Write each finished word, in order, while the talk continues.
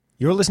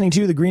You're listening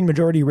to the Green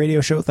Majority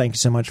Radio Show. Thank you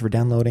so much for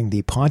downloading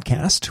the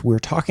podcast. We're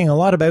talking a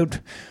lot about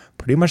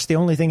pretty much the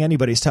only thing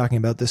anybody's talking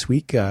about this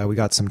week. We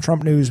got some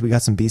Trump news, we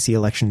got some BC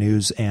election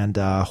news, and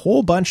a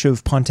whole bunch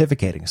of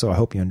pontificating. So I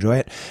hope you enjoy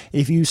it.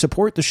 If you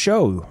support the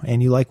show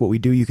and you like what we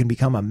do, you can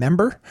become a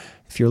member.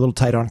 If you're a little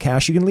tight on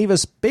cash, you can leave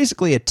us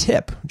basically a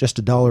tip.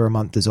 Just $1 a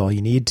month is all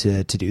you need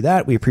to do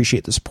that. We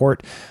appreciate the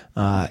support.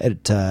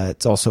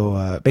 It's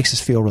also makes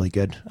us feel really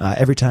good.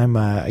 Every time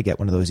I get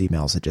one of those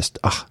emails, it just,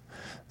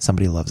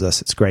 somebody loves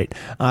us. It's great.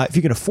 If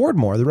you can afford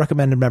more, the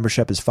recommended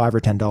membership is $5 or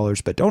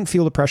 $10, but don't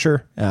feel the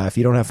pressure. If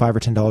you don't have $5 or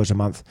 $10 a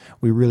month,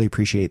 we really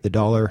appreciate the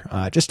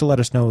dollar. Just to let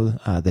us know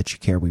that you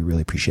care, we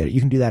really appreciate it. You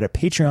can do that at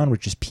Patreon,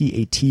 which is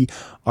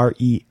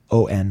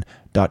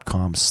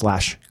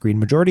patreon.com/Green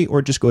Majority,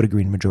 or just go to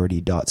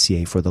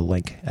greenmajority.ca for the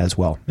link as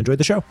well. Enjoy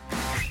the show.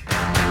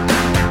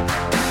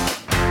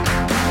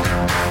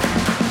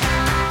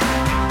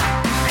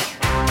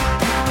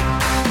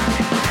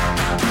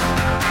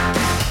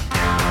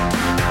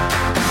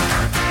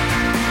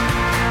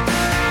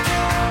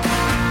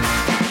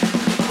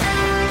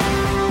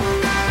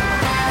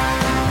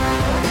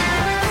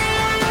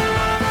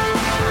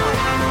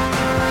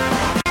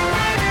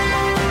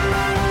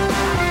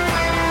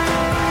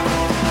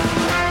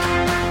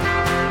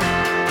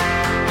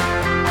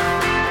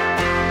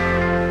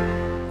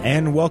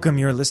 And welcome.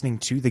 You're listening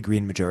to The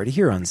Green Majority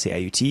here on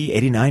CIUT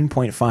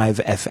 89.5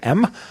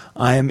 FM.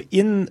 I'm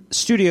in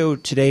studio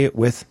today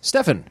with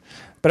Stefan,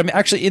 but I'm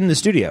actually in the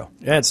studio.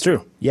 Yeah, it's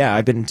true. Yeah,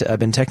 I've been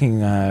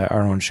teching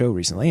our own show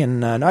recently,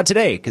 and not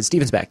today because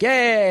Steven's back.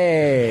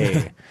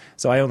 Yay!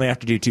 So I only have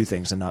to do 2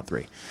 things and not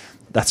 3.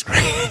 That's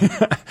great.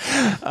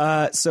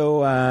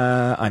 So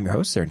I'm your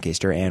host, Aaron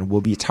Kaster, and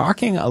we'll be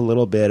talking a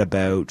little bit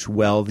about,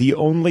 well, the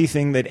only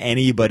thing that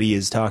anybody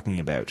is talking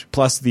about,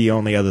 plus the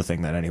only other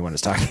thing that anyone is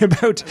talking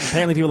about.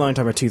 Apparently people only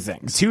talk about 2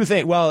 things. 2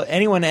 things. Well,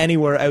 anyone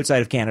anywhere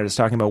outside of Canada is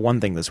talking about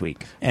 1 thing this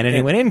week, and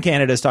anyone in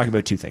Canada is talking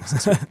about 2 things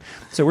this week.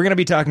 So we're going to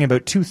be talking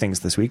about 2 things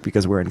this week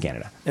because we're in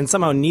Canada. And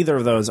somehow neither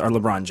of those are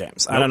LeBron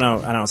James. Nope. I don't know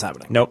what's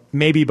happening. Nope.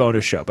 Maybe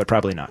bonus show, but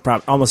probably not.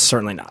 Almost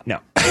certainly not. No.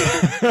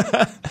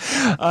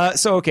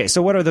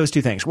 So what are those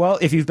 2 things? Well,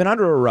 if you've been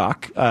under a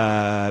rock,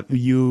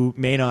 you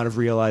may not have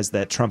realized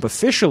that Trump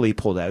officially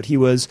pulled out. He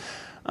was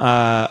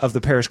of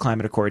the Paris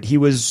Climate Accord. He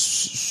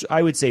was,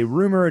 I would say,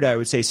 rumored, I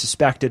would say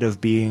suspected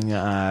of being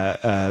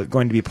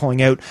going to be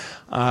pulling out.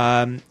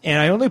 And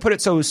I only put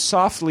it so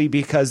softly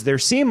because there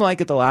seemed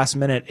like at the last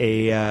minute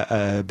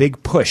a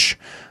big push.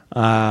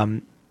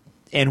 And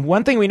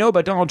one thing we know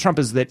about Donald Trump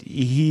is that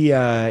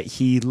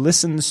he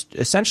listens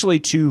essentially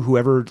to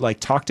whoever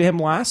talked to him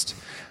last.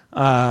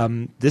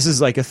 This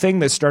is like a thing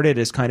that started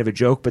as kind of a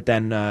joke, but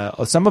then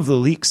some of the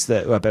leaks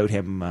about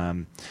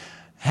him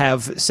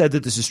have said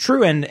that this is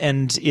true,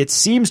 and it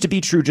seems to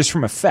be true just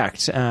from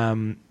effect,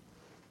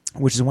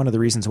 which is one of the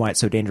reasons why it's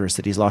so dangerous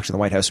that he's locked in the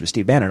White House with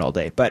Steve Bannon all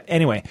day. But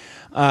anyway,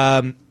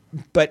 so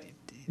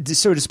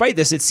despite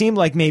this, it seemed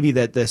like maybe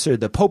that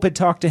the Pope had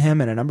talked to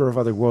him and a number of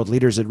other world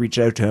leaders had reached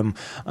out to him.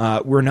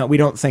 We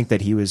don't think that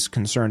he was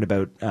concerned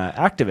about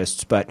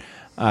activists, but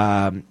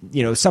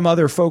some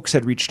other folks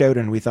had reached out,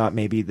 and we thought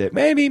maybe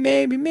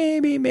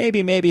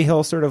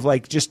he'll sort of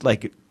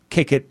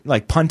kick it,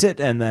 punt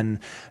it, and then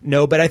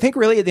no. But I think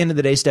really at the end of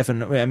the day,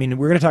 Stefan, I mean,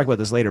 we're going to talk about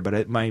this later,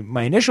 but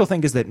my initial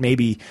think is that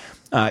maybe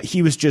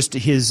he was just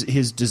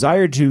his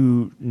desire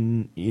to,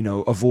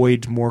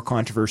 avoid more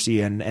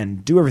controversy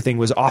and do everything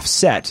was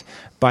offset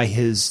by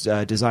his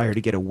desire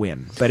to get a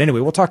win. But anyway,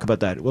 we'll talk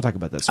about that. We'll talk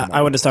about this.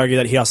 I would just argue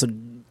that he also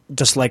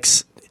just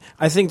likes,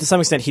 I think to some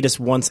extent he just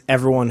wants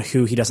everyone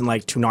who he doesn't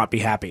like to not be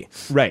happy.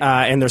 Right.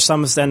 And there's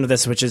some extent of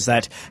this, which is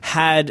that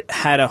had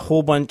he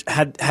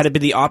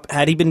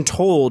been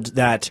told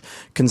that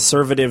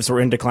conservatives were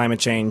into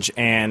climate change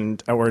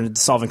and were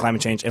solving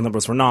climate change and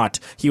liberals were not,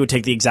 he would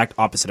take the exact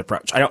opposite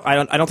approach. I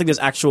don't think there's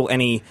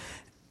any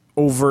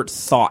overt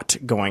thought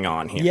going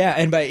on here.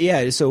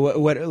 Yeah, so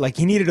what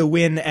he needed a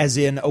win, as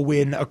in a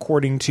win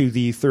according to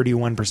the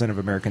 31% of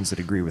Americans that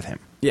agree with him.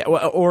 Yeah,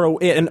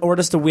 or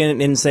just a win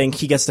in saying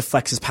he gets to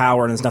flex his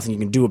power and there's nothing you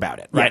can do about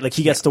it, right? Yeah.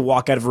 He gets to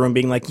walk out of a room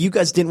being like, you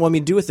guys didn't want me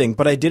to do a thing,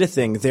 but I did a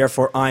thing,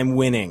 therefore I'm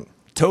winning.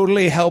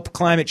 Totally help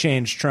climate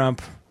change,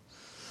 Trump.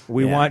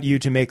 We want you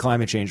to make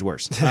climate change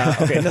worse.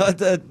 Okay, no,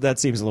 that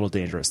seems a little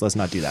dangerous. Let's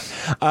not do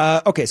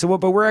that. Okay,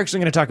 but we're actually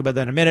going to talk about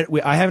that in a minute.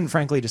 I haven't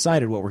frankly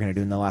decided what we're going to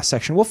do in the last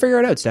section. We'll figure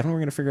it out, Stefan. We're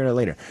going to figure it out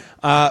later.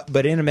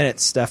 But in a minute,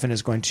 Stefan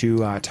is going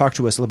to talk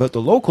to us about the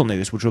local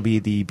news, which will be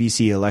the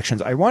BC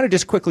elections. I want to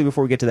just quickly,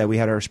 before we get to that, we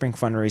had our spring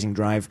fundraising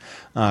drive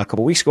a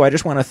couple weeks ago. I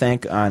just want to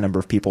thank a number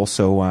of people.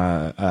 So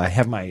I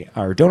have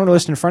our donor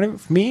list in front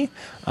of me.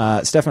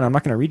 Stefan, I'm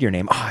not going to read your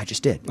name. I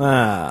just did.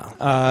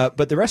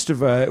 But the rest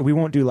of we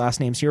won't do last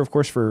names here, of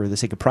course, for the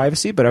sake of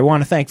privacy, but I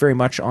want to thank very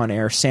much on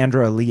air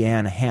Sandra,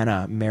 Leanne,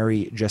 Hannah,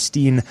 Mary,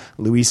 Justine,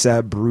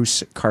 Louisa,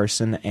 Bruce,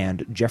 Carson,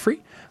 and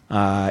Jeffrey.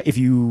 If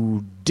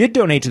you did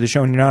donate to the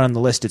show and you're not on the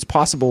list, it's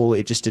possible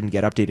it just didn't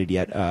get updated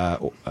yet.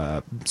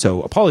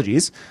 So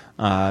apologies.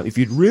 If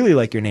you'd really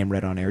like your name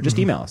read on air, just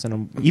email us.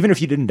 And even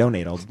if you didn't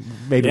donate,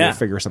 maybe we'll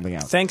figure something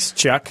out. Thanks,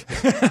 Chuck.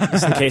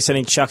 Just in case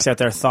any Chucks out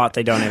there thought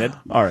they donated.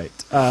 All right.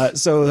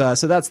 So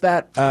that's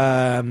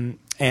that.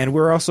 And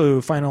we're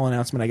also, final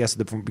announcement, I guess,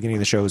 at the beginning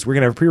of the show is we're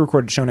going to have a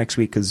pre-recorded show next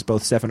week because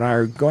both Steph and I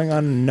are going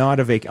on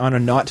a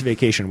not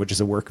vacation, which is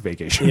a work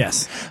vacation.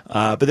 Yes.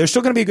 But there's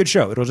still going to be a good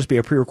show. It'll just be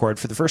a pre-record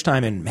for the first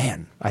time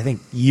in, I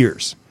think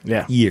years.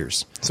 Yeah.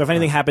 Years. So if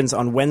anything happens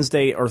on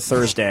Wednesday or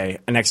Thursday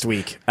next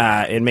week,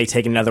 it may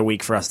take another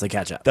week for us to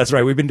catch up. That's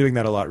right. We've been doing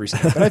that a lot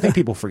recently, but I think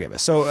people forgive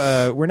us. So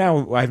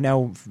I've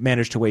now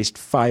managed to waste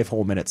 5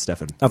 whole minutes,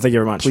 Stefan. Oh, thank you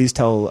very much. Please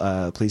tell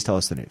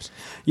us the news.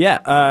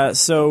 Yeah.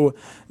 So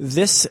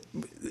this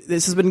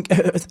has been.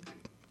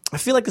 I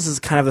feel like this is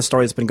kind of the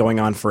story that's been going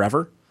on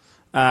forever.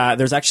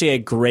 There's actually a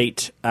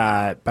great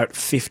about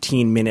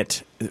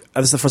 15-minute. This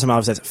is the first time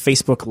I've said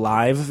Facebook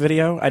Live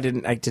video. I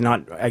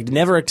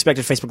never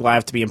expected Facebook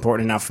Live to be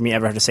important enough for me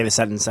ever to say the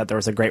sentence that there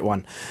was a great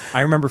one.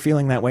 I remember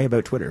feeling that way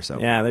about Twitter. So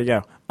yeah, there you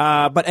go.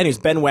 But anyways,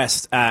 Ben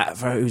West,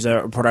 who's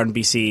a reporter on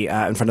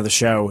BC in front of the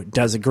show,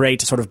 does a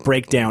great sort of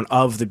breakdown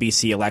of the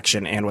BC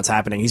election and what's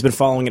happening. He's been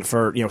following it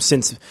for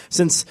since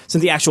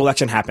the actual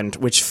election happened,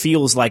 which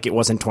feels like it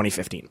was in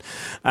 2015.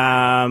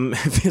 It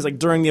feels like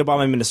during the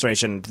Obama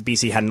administration,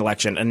 BC had an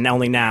election, and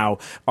only now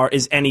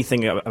is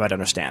anything about to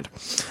understand.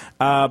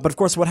 But of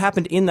course, what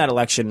happened in that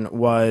election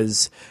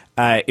was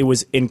it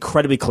was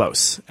incredibly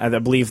close. I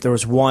believe there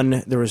was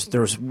one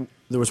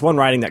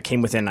riding that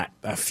came within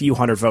a few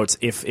hundred votes,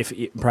 if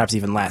perhaps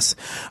even less,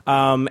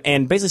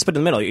 and basically split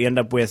in the middle. You end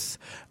up with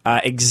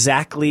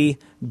exactly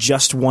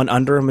just one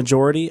under a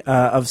majority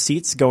of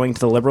seats going to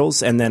the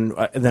Liberals, and then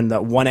the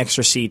one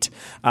extra seat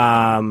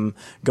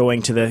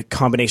going to the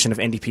combination of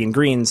NDP and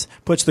Greens,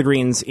 puts the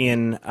Greens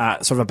in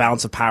sort of a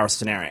balance of power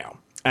scenario.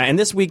 And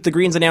this week, the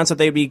Greens announced that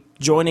they'd be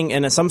joining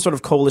in some sort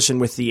of coalition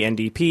with the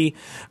NDP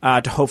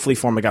to hopefully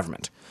form a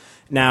government.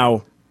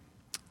 Now,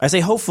 I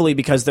say hopefully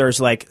because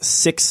there's like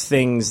 6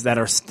 things that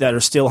are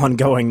still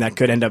ongoing that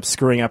could end up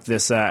screwing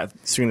this up.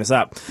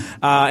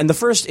 And the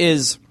first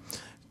is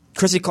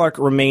Christy Clark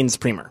remains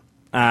Premier.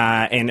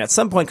 And at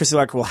some point, Christy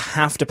Clark will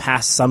have to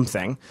pass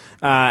something,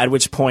 at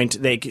which point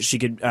she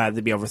could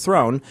be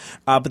overthrown.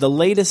 But the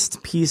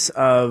latest piece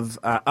of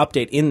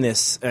update in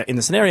this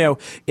scenario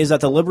is that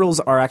the Liberals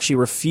are actually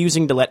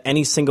refusing to let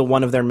any single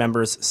one of their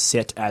members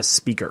sit as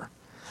Speaker,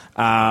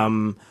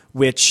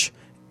 which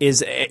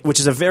ends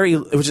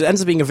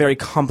up being a very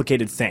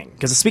complicated thing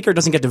because the Speaker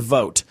doesn't get to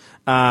vote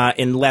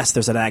unless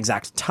there's an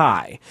exact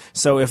tie.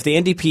 So if the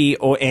NDP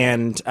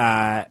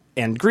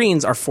and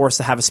Greens are forced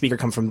to have a Speaker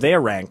come from their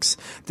ranks,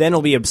 then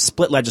it'll be a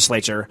split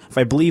legislature, if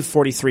I believe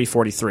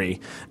 43-43,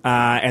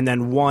 and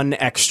then one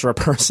extra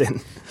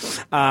person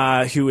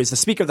who is the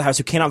Speaker of the House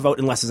who cannot vote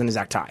unless there's an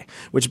exact tie,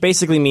 which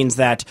basically means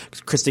that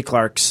Christy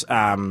Clark's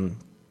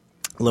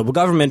Liberal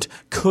government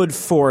could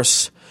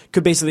force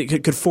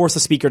the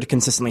Speaker to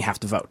consistently have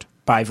to vote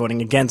by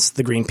voting against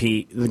the Green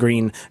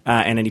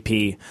and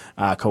NDP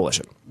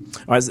coalition.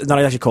 Or it's not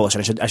actually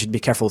coalition. I should be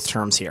careful with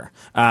terms here.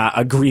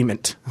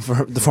 Agreement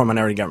for the form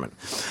minority government.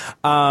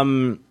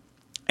 And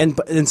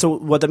so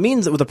what that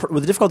means with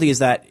the difficulty is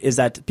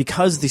that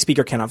because the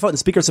Speaker cannot vote, the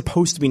Speaker is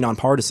supposed to be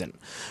nonpartisan,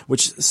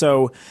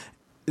 so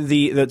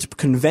the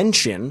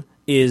convention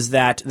is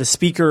that the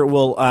Speaker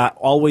will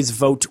always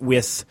vote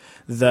with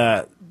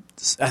the.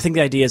 I think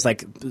the idea is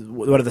like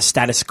what the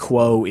status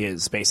quo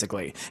is,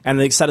 basically. And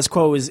the status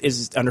quo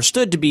is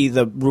understood to be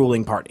the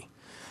ruling party.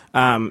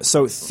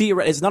 So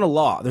it's not a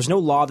law. There's no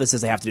law that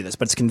says they have to do this,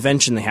 but it's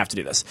convention they have to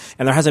do this.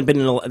 And there hasn't been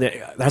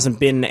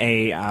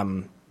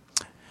an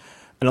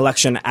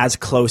election as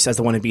close as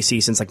the one in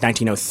BC since like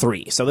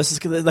 1903. So this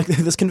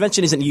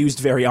convention isn't used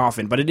very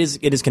often, but it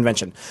is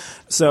convention.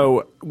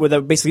 So what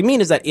that basically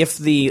means is that if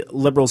the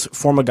Liberals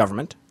form a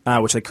government,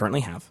 which they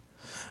currently have,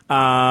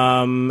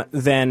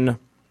 then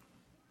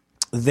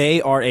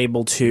they are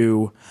able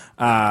to,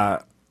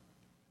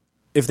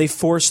 if they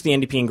force the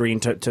NDP and Green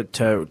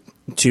to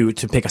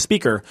pick a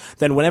speaker,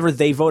 then whenever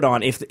they vote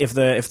on, if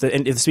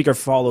the speaker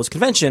follows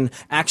convention,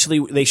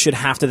 actually they should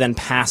have to then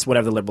pass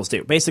whatever the Liberals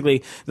do.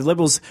 Basically, the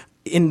Liberals,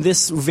 in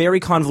this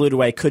very convoluted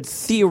way, could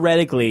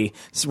theoretically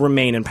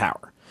remain in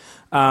power.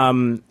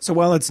 So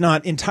while it's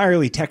not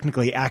entirely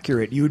technically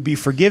accurate, you would be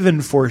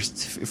forgiven for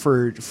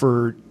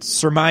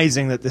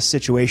surmising that this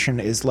situation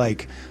is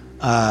like.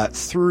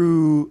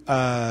 Through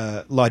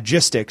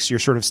logistics, you're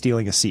sort of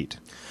stealing a seat.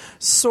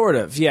 Sort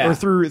of, yeah. Or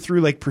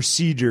through like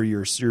procedure,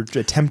 you're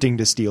attempting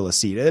to steal a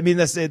seat. I mean,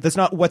 that's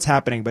not what's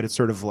happening, but it's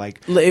sort of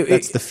like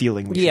that's the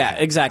feeling. Yeah,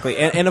 exactly.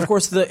 And of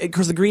course,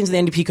 the Greens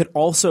and the NDP could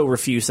also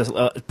refuse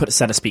to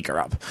set a speaker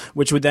up,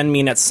 which would then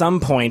mean at some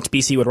point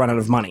BC would run out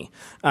of money,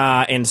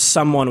 and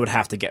someone would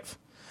have to give.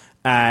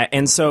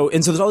 And so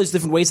there's all these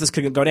different ways this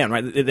could go down,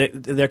 right?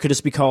 There could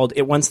just be called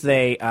once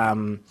the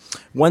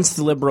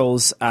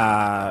Liberals,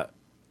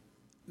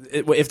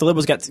 if the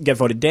Liberals get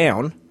voted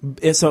down,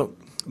 so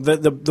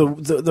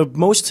the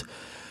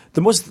I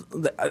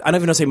don't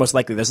even know say most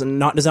likely. Does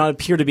not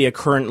appear to be a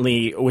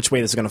currently which way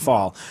this is going to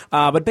fall.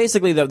 But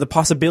basically, the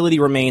possibility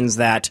remains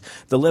that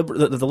the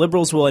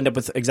Liberals will end up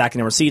with exacting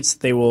their receipts.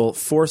 They will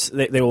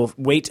they will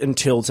wait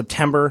until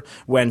September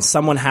when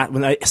some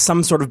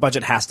sort of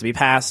budget has to be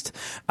passed.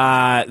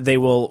 They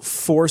will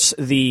force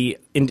the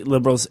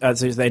Liberals, the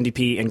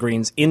NDP and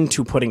Greens,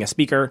 into putting a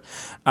speaker,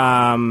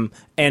 and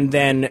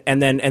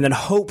then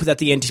hope that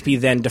the NDP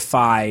then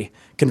defy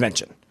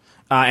convention.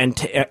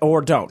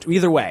 Or don't.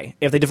 Either way,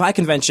 if they defy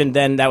convention,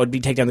 then that would be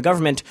take down the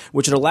government,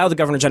 which would allow the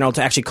Governor General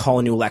to actually call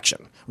a new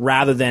election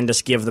rather than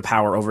just give the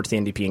power over to the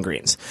NDP and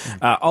Greens.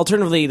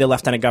 Alternatively, the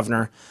Lieutenant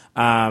Governor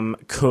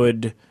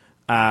could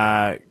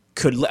then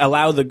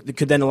allow the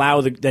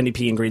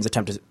NDP and Greens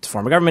attempt to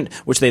form a government,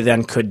 which they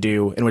then could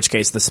do. In which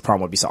case, this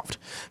problem would be solved.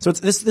 So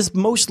this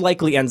most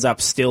likely ends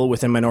up still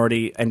with a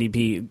minority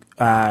NDP.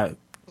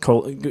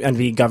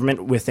 NDP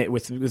government with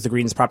the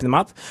Greens propping them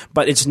up,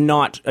 but it's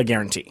not a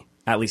guarantee.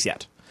 At least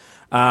yet.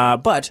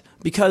 But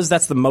because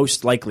that's the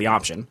most likely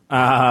option,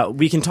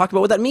 we can talk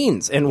about what that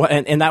means. And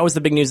that was the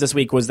big news this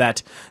week, was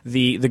that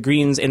the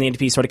Greens and the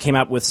NDP sort of came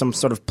up with some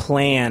sort of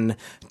plan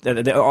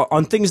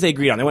on things they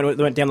agreed on. They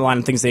went down the line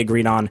on things they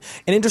agreed on.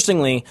 And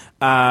interestingly,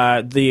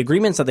 the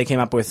agreements that they came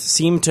up with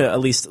seem to at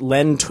least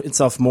lend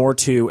itself more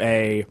to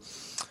a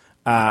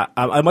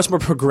much more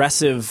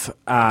progressive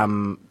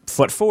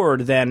foot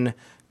forward than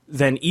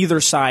either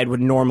side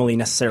would normally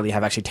necessarily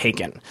have actually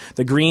taken.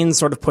 The Greens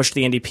sort of pushed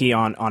the NDP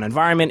on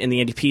environment, and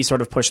the NDP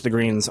sort of pushed the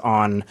Greens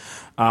on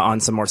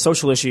some more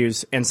social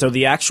issues. And so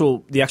the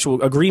actual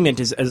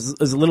agreement is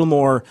a little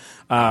more,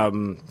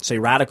 say,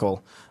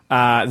 radical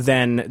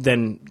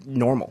than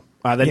normal,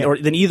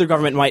 than either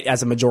government might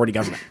as a majority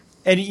government.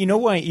 And you know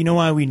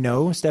why we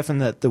know, Stefan,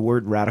 that the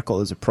word radical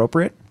is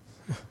appropriate?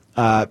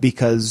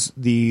 Because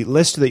the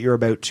list that you're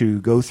about to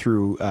go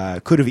through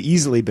could have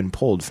easily been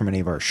pulled from any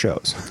of our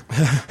shows.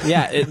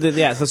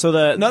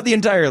 So not the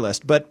entire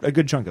list, but a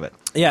good chunk of it.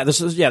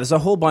 There's a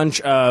whole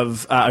bunch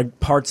of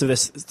parts of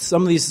this.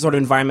 Some of these sort of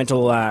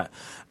environmental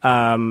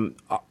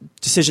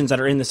decisions that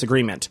are in this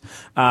agreement,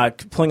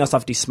 pulling us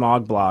off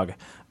Desmog blog,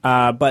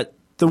 but.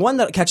 The one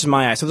that catches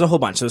my eye, so there's a whole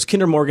bunch. So there's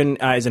Kinder Morgan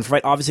is in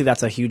fight. Obviously,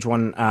 that's a huge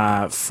one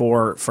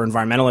for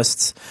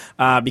environmentalists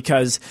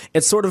because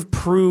it sort of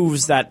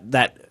proves that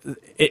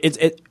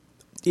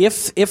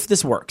if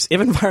this works, if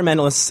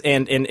environmentalists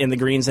and the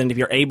Greens and if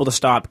you're able to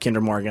stop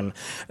Kinder Morgan,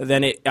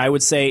 then I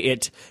would say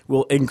it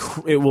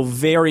will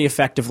very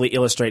effectively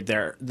illustrate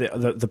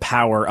the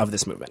power of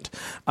this movement.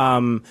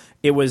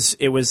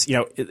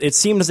 It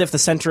seemed as if the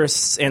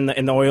centrists and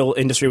the oil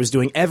industry was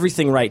doing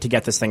everything right to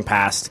get this thing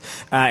passed,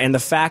 and the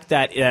fact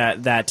that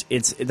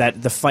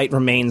the fight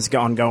remains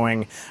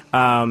ongoing,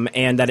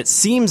 and that it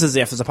seems as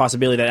if there's a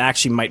possibility that it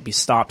actually might be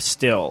stopped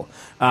still,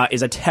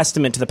 is a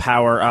testament to the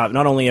power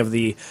not only of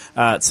the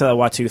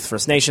Tsleil-Waututh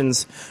First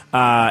Nations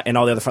and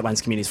all the other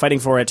frontlines communities fighting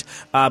for it,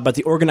 but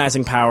the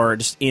organizing power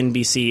just in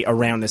BC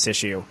around this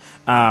issue.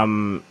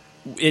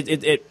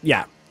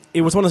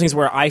 It was one of those things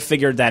where I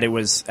figured that it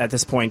was, at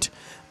this point,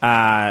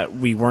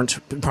 we weren't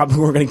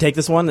going to take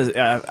this one.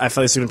 I felt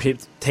like we would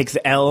take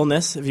the L on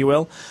this, if you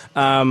will.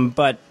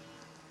 But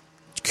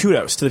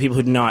kudos to the people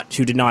who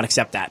did not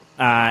accept that.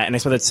 And I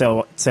suppose that's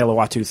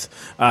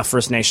Tsleil-Waututh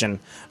First Nation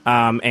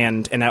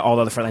and all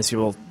the other frontlines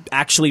people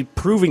actually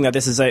proving that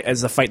this is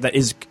a fight that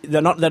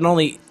not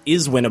only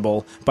is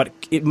winnable, but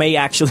it may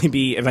actually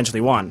be eventually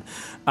won.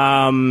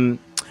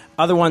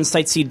 Other ones,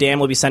 Site C Dam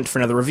will be sent for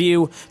another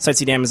review. Site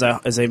C Dam is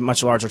a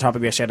much larger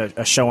topic. We actually had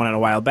a show on it a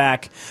while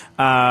back.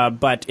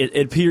 But it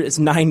appears it's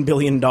 $9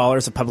 billion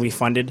of publicly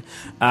funded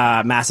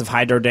massive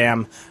hydro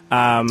dam.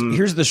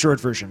 Here's the short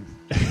version.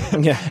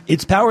 Yeah.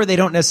 It's power they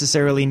don't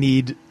necessarily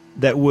need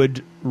that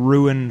would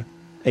ruin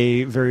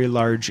a very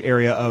large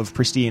area of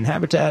pristine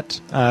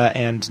habitat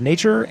and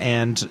nature,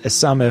 and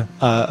some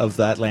of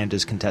that land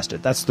is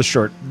contested. That's the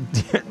short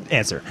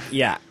answer.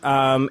 Yeah,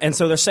 and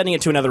so they're sending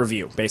it to another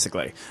review,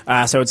 basically.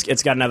 So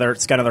it's got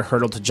another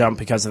hurdle to jump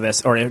because of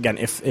this. Or again,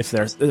 if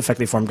they're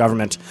effectively formed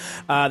government,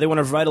 they want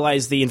to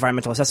revitalize the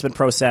environmental assessment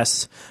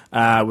process,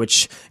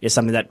 which is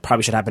something that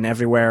probably should happen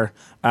everywhere.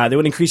 They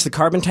would increase the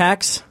carbon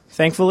tax.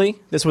 Thankfully,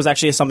 this was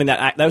actually something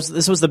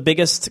this was the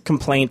biggest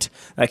complaint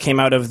that came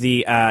out of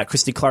the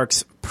Christy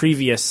Clark's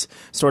previous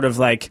sort of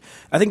I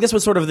think this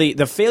was sort of the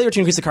failure to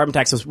increase the carbon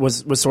tax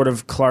was sort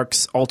of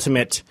Clark's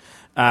ultimate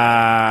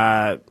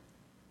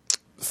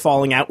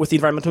falling out with the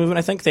environmental movement.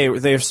 I think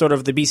they're sort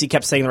of, the BC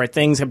kept saying the right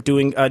things, kept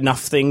doing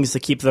enough things to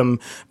keep them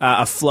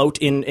afloat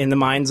in the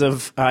minds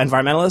of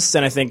environmentalists,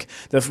 and I think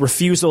the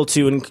refusal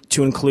to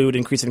include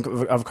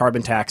increasing of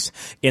carbon tax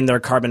in their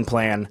carbon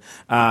plan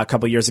a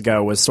couple of years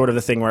ago was sort of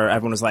the thing where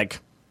everyone was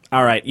like,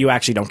 all right, you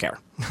actually don't care.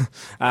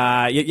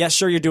 Yes,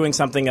 sure, you're doing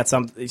something.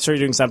 Sure, you're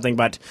doing something,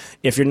 but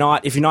if you're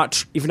not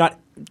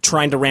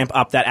trying to ramp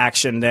up that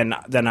action, then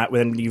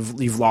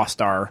you've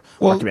lost our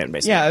command,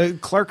 basically. Yeah,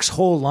 Clark's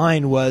whole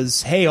line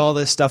was, "Hey, all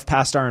this stuff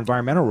passed our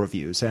environmental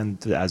reviews,"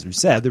 and as we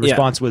said, the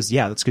response was,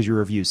 "Yeah, that's because your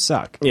reviews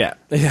suck." Yeah,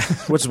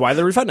 which is why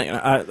they're refunding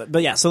it.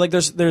 But yeah, so like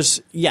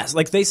there's yes,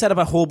 like they set up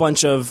a whole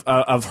bunch of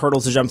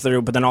hurdles to jump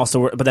through, but then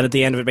at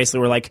the end of it, basically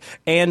we're like,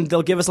 and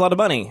they'll give us a lot of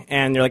money,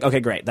 and you're like, okay,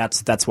 great,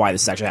 that's why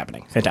this is actually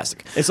happening.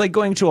 Fantastic. It's like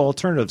going to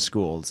alternative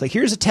school. It's like,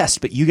 here's a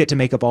test, but you get to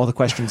make up all the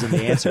questions and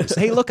the answers.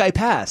 Hey, look, I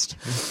passed.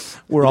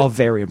 We're all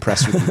very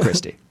impressed with you,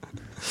 Christy.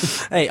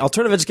 Hey,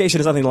 alternative education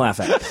is nothing to laugh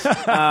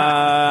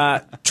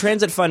at.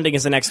 Transit funding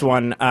is the next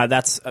one.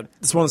 It's one of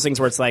those things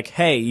where it's like,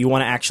 hey, you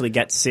want to actually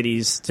get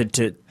cities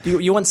to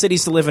you want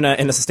cities to live in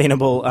a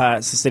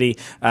sustainable city,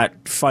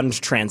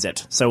 fund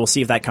transit. So we'll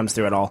see if that comes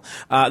through at all.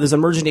 There's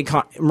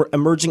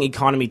emerging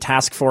economy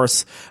task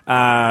force,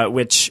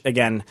 which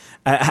again,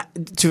 I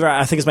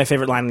think is my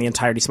favorite line in the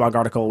entire DeSmog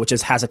article, which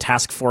is, has a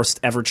task force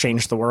ever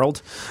changed the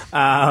world?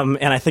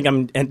 And I think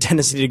I'm in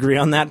tendency to agree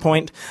on that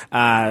point.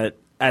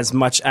 As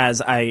much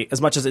as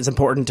it's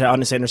important to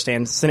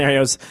understand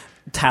scenarios,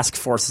 task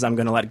forces I'm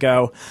going to let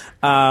go.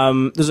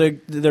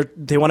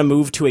 They want to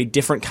move to a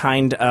different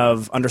kind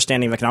of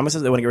understanding of economics.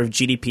 They want to get rid of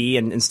GDP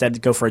and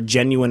instead go for a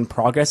genuine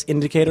progress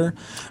indicator.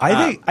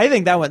 I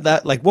think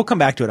that we'll come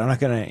back to it. I'm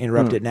not going to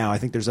interrupt it now. I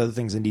think there's other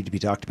things that need to be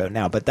talked about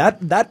now, but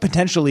that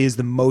potentially is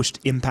the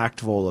most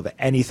impactful of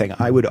anything,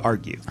 I would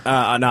argue. No,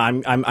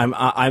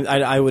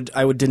 I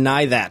would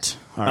deny that.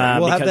 All right.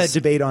 We'll have that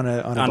debate on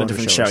a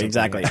different show,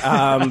 exactly.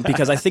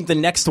 Because I think the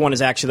next one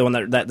is actually the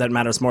one that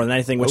matters more than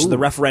anything, which is the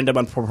referendum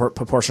on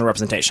proportional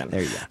representation.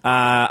 There you go.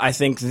 I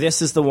think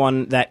this is the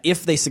one that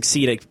if they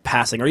succeed at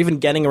passing or even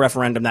getting a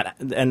referendum,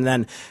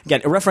 a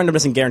referendum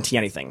doesn't guarantee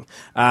anything.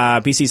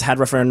 BC's had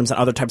referendums on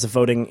other types of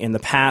voting in the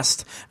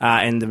past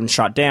and they've been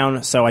shot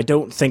down. So I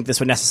don't think this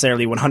would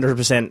necessarily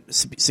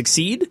 100%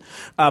 succeed.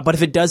 But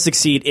if it does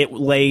succeed, it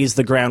lays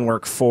the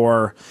groundwork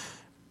for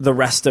the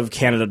rest of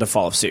Canada to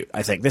follow suit.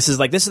 I think this is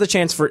the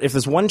chance for, if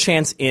there's one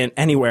chance in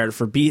anywhere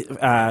for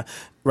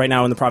right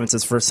now in the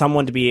provinces for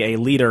someone to be a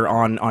leader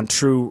on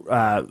true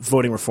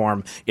voting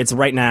reform, it's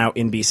right now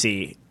in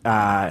BC.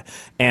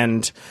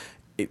 And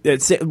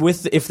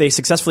if they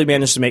successfully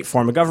manage to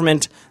form a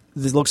government,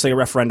 this looks like a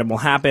referendum will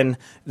happen.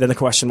 Then the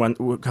question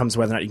comes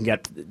whether or not you can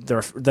get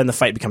then the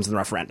fight becomes the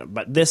referendum.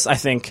 But this, I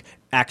think,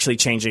 actually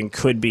changing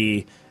could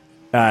be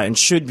and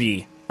should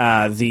be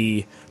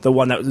the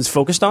one that was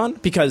focused on,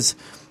 because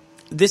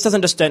this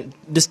doesn't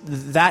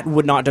that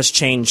would not just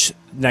change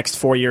next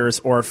 4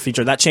 years or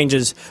future. That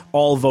changes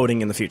all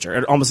voting in the future.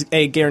 It almost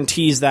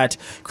guarantees that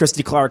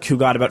Christy Clark, who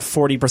got about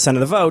 40%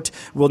 of the vote,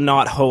 will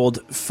not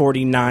hold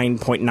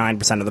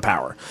 49.9% of the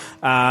power.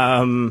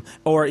 And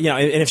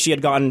if she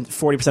had gotten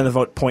 40% of the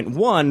vote,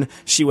 0.1,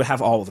 she would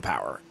have all of the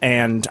power.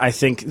 And I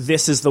think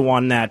this is the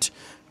one that,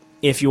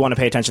 if you want to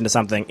pay attention to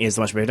something, is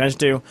the one to pay attention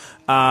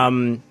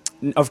to.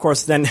 Of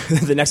course, then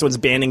the next one's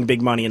banning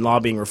big money and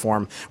lobbying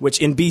reform,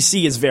 which in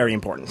BC is very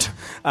important.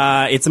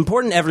 It's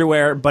important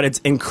everywhere, but it's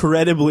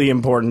incredibly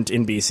important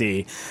in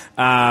BC,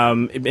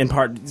 in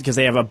part because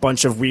they have a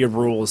bunch of weird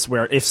rules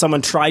where if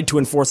someone tried to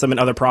enforce them in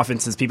other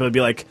provinces, people would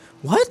be like,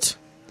 what?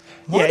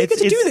 Why do you get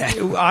to do that?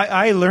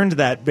 I learned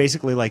that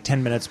basically like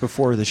 10 minutes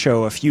before the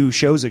show, a few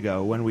shows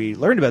ago, when we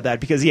learned about that,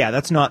 because,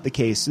 that's not the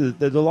case.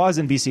 The laws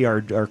in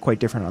BC are quite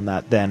different on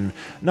that than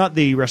not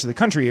the rest of the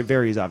country. It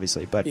varies,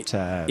 obviously, but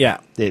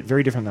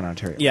very different than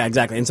Ontario. Yeah,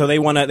 exactly. And so they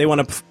want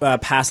to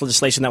pass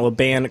legislation that will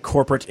ban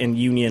corporate and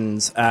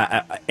unions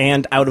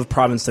and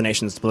out-of-province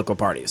donations to political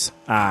parties.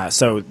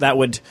 So that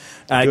would...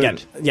 again,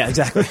 yeah,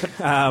 exactly.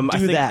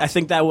 I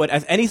think that would,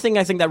 if anything,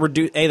 I think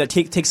that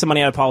takes some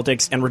money out of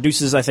politics and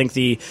reduces, I think,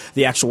 the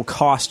actual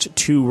cost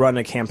to run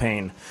a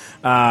campaign,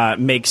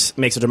 makes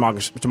a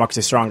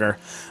democracy stronger.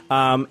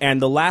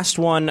 And the last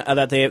one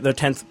that their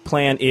 10th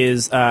plan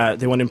is they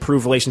want to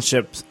improve the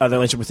relationship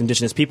with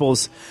Indigenous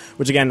peoples,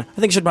 which again I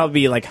think should probably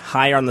be like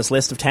higher on this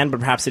list of 10, but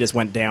perhaps it just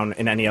went down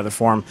in any other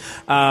form.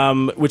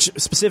 Which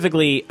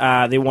specifically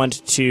they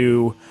want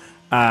to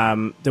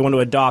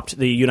adopt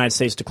the United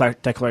States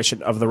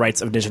Declaration of the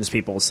Rights of Indigenous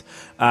Peoples,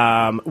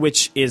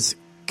 which is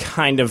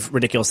kind of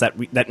ridiculous that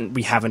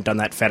we haven't done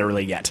that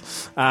federally yet.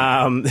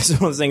 This is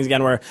one of those things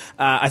again where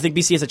I think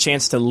BC has a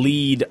chance to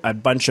lead a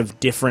bunch of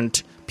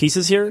different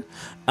pieces here,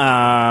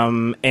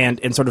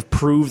 and sort of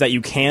prove that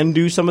you can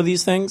do some of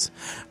these things.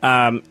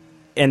 And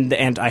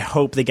I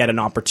hope they get an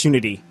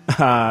opportunity,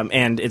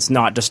 and it's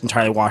not just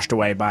entirely washed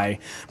away by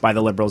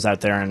the Liberals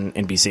out there in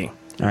BC.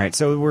 All right,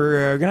 so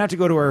we're going to have to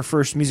go to our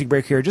first music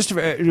break here. Just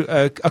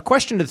a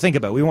question to think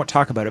about. We won't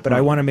talk about it, but I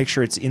want to make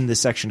sure it's in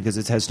this section because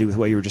it has to do with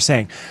what you were just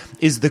saying.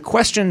 Is the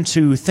question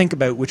to think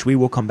about, which we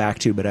will come back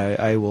to, but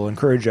I will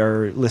encourage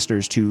our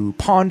listeners to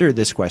ponder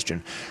this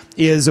question,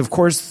 is, of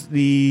course,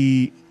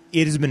 it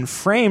has been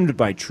framed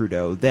by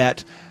Trudeau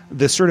that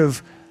the sort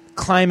of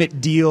climate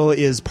deal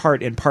is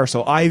part and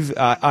parcel.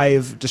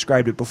 I've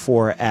described it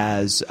before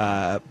as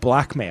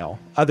blackmail.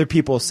 Other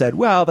people said,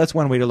 well, that's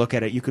one way to look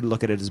at it. You could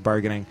look at it as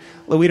bargaining.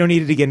 Well, we don't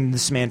need to get into the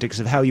semantics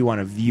of how you want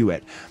to view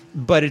it.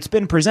 But it's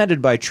been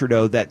presented by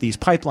Trudeau that these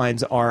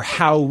pipelines are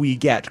how we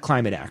get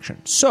climate action.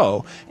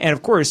 So, and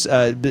of course,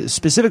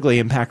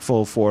 specifically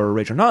impactful for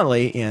Rachel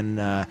Notley in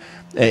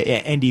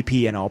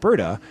NDP in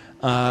Alberta,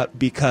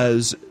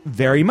 because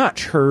very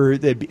much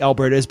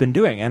Alberta has been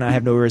doing, and I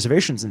have no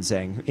reservations in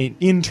saying,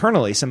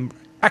 internally some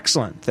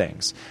excellent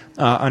things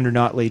under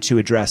Notley to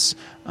address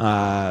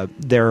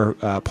their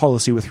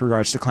policy with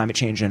regards to climate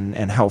change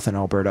and health in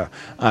Alberta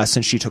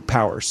since she took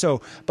power.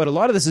 So, but a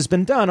lot of this has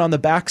been done on the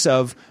backs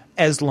of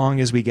as long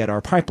as we get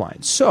our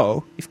pipelines.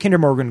 So if Kinder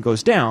Morgan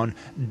goes down,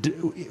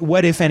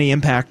 what, if any,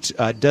 impact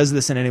does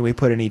this in any way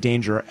put any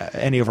danger,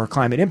 any of our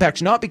climate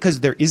impacts? Not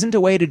because there isn't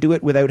a way to do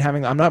it without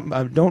having,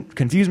 don't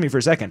confuse me for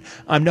a second.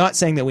 I'm not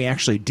saying that we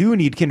actually do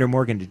need Kinder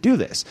Morgan to do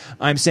this.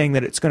 I'm saying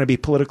that it's going to be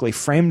politically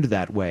framed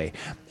that way.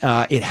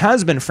 It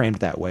has been framed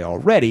that way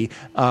already.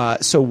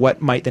 So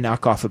what might the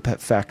knockoff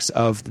effects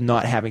of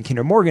not having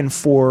Kinder Morgan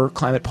for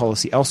climate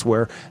policy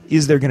elsewhere?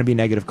 Is there going to be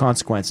negative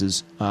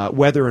consequences?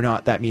 Whether or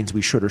not that means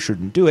we should or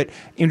shouldn't do it.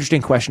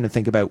 Interesting question to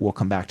think about. We'll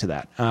come back to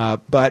that.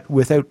 But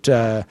without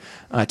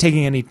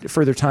taking any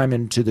further time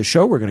into the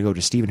show, we're going to go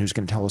to Stephen, who's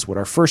going to tell us what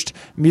our first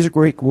music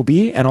break will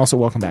be. And also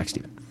welcome back,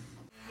 Stephen.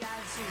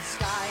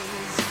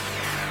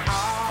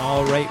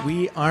 All right,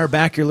 we are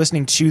back. You're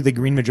listening to The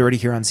Green Majority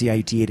here on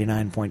CIUT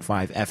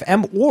 89.5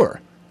 FM,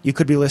 or you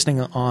could be listening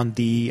on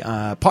the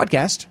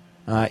podcast.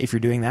 If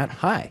you're doing that,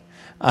 hi.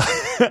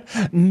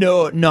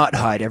 No, not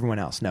hi to everyone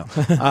else, no.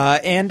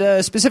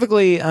 And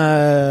specifically,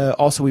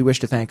 also we wish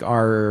to thank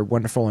our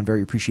wonderful and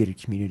very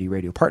appreciated community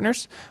radio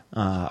partners,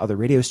 other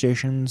radio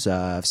stations.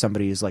 If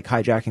somebody is like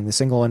hijacking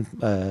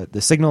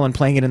the signal and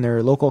playing it in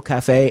their local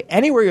cafe,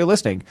 anywhere you're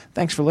listening,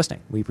 thanks for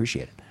listening. We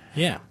appreciate it.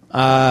 Yeah.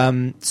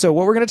 So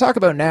what we're going to talk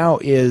about now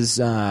is,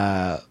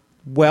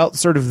 well,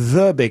 sort of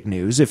the big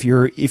news. If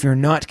you're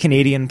not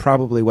Canadian,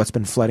 probably what's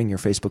been flooding your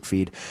Facebook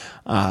feed,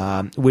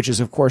 which is,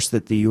 of course,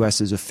 that the U.S.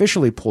 has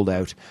officially pulled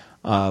out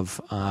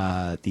of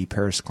the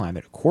Paris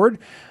Climate Accord.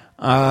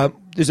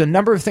 There's a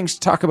number of things to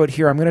talk about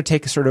here. I'm going to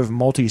take a sort of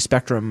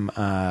multi-spectrum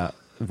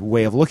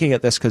way of looking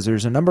at this because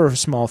there's a number of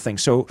small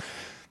things. So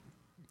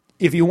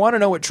if you want to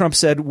know what Trump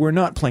said, we're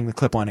not playing the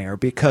clip on air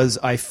because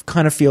I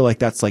kind of feel like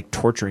that's like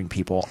torturing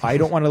people. I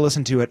don't want to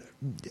listen to it.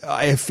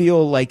 I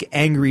feel like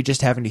angry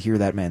just having to hear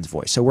that man's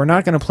voice. So we're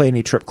not going to play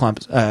any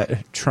Trump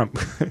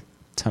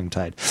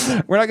tongue-tied.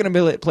 We're not going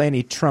to play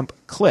any Trump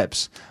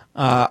clips.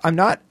 I'm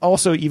not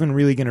also even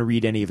really going to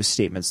read any of his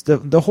statements.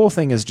 The whole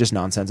thing is just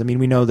nonsense. I mean,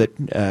 we know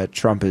that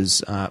Trump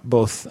is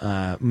both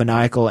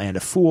maniacal and a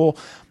fool.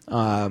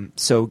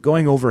 So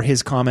going over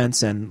his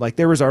comments, and like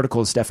there was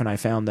articles Steph and I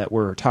found that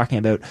were talking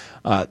about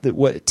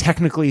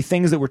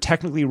things that were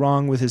technically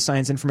wrong with his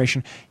science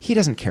information. He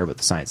doesn't care about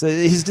the science.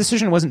 His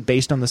decision wasn't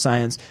based on the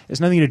science. It has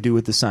nothing to do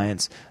with the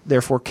science.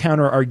 Therefore,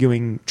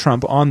 counter-arguing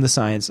Trump on the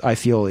science, I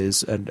feel,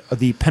 is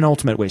the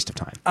penultimate waste of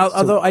time.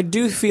 Although I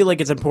do feel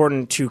like it's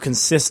important to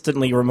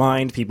consistently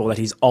remind people that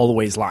he's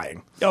always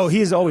lying. Oh,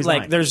 he is always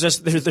lying. Like there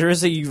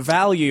is a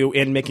value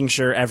in making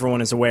sure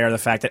everyone is aware of the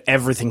fact that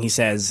everything he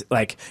says,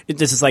 like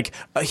this is like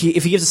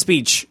if he gives a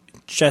speech,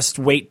 just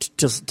wait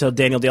till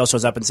Daniel Dale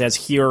shows up and says,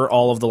 "Here are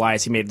all of the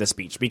lies he made in the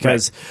speech,"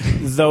 because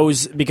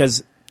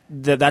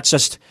that's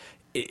just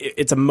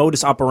it's a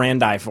modus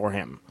operandi for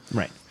him.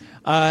 Right.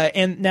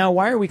 And now,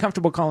 why are we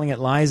comfortable calling it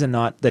lies and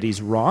not that he's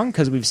wrong?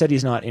 Because we've said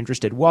he's not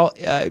interested. Well,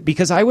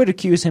 because I would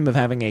accuse him of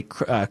having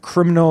a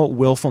criminal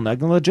willful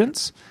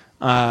negligence.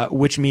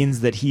 Which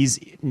means that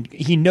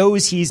he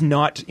knows he's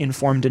not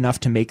informed enough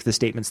to make the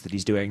statements that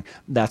he's doing.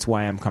 That's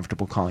why I'm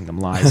comfortable calling them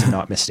lies and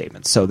not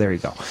misstatements. So there you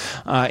go.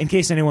 In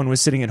case anyone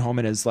was sitting at home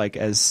and is like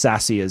as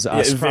sassy as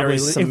us, probably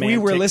if we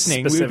were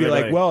listening, we would be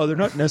like, well, they're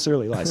not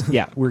necessarily lies.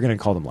 Yeah, we're going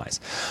to call them lies.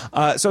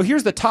 So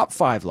here's the top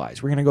 5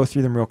 lies. We're going to go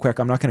through them real quick.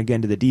 I'm not going to get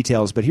into the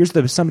details, but here's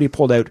somebody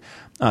pulled out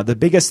the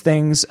biggest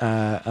things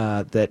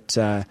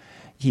that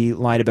he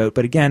lied about.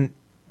 But again,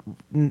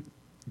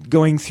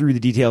 going through the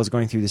details,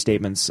 going through the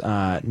statements,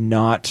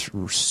 not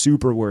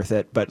super worth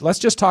it. But let's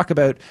just talk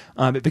about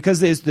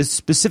because the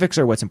specifics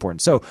are what's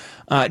important. So,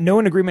 no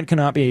an agreement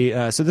cannot be.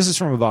 So this is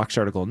from a Vox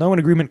article. No an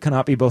agreement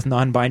cannot be both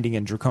non-binding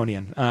and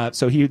draconian.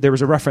 So there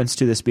was a reference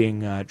to this being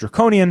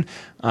draconian.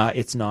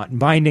 It's not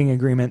binding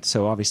agreement,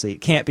 so obviously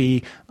it can't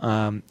be.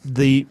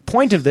 The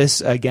point of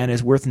this again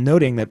is worth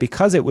noting that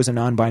because it was a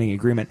non-binding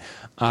agreement,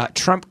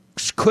 Trump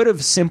could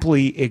have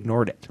simply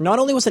ignored it. Not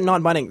only was it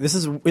non-binding,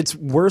 it's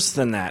worse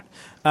than that.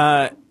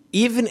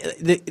 Even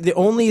the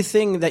only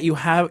thing that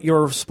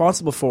you're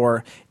responsible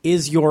for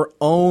is your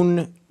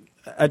own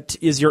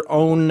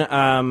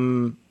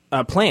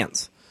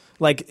plans.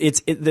 Like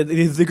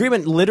the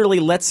agreement literally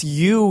lets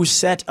you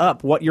set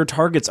up what your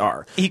targets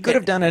are. He could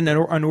have done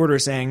an order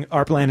saying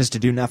our plan is to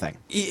do nothing.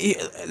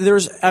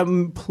 There's a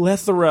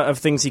plethora of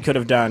things he could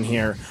have done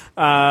here.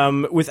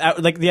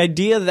 Without like the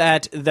idea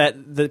that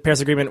the Paris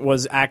Agreement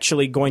was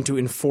actually going to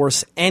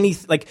enforce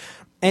anything. Like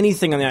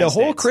anything on the United States.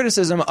 The whole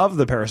criticism of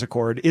the Paris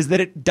Accord is that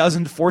it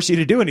doesn't force you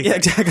to do anything. Yeah,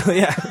 exactly.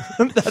 Yeah,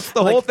 that's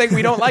the whole thing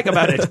we don't like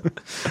about it.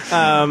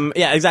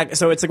 Yeah, exactly.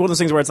 So it's like one of those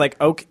things where it's like,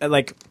 okay,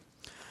 like.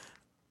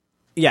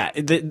 Yeah,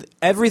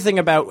 everything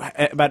about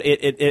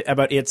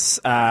its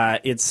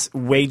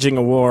waging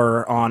a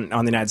war on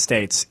the United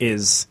States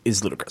is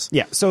ludicrous.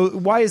 Yeah. So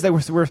why is that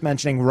worth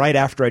mentioning? Right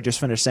after I just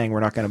finished saying we're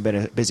not going to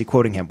be busy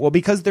quoting him. Well,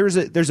 because there's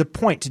a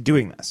point to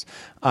doing this.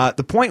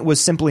 The point was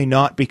simply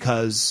not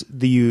because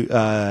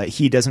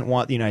he doesn't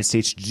want the United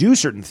States to do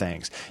certain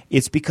things.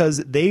 It's because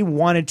they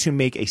wanted to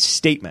make a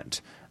statement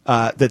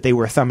that they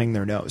were thumbing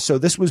their nose. So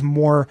this was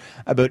more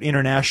about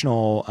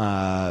international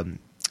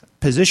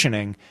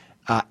positioning.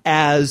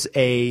 As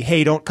a,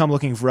 hey, don't come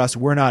looking for us,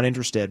 we're not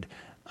interested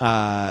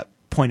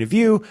point of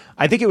view.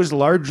 I think it was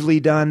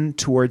largely done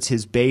towards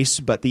his base,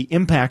 but the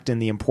impact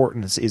and the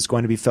importance is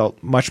going to be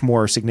felt much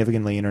more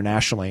significantly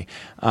internationally.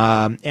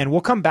 And we'll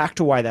come back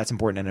to why that's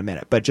important in a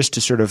minute, but just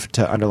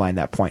to underline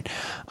that point.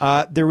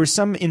 There was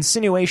some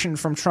insinuation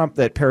from Trump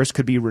that Paris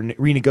could be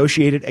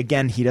renegotiated.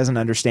 Again, he doesn't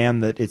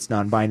understand that it's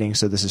non-binding,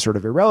 so this is sort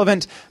of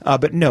irrelevant.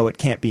 But no, it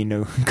can't be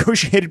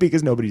negotiated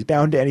because nobody's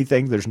bound to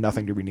anything. There's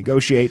nothing to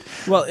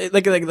renegotiate. Well,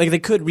 like they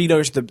could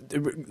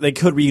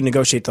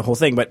renegotiate the whole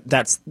thing, but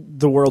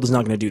the world is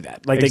not going to do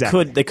that. Like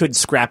exactly. they could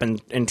scrap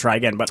and try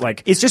again, but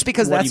like it's just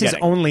because that's his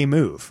only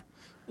move.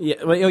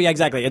 Yeah, well, yeah,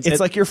 exactly. It's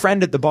like your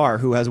friend at the bar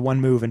who has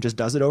one move and just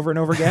does it over and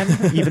over again,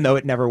 even though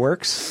it never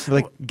works.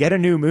 Like, get a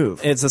new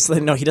move. It's just,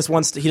 no. He just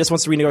wants to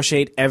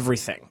renegotiate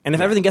everything, and if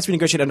everything gets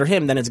renegotiated under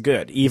him, then it's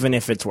good, even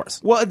if it's worse.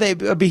 Well,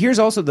 but here's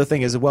also the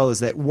thing as well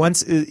is that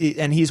once,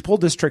 and he's pulled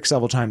this trick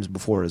several times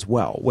before as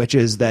well, which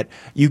is that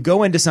you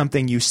go into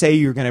something, you say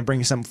you're going to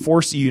bring some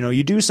force,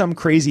 you do some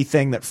crazy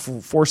thing that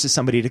forces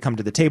somebody to come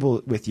to the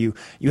table with you.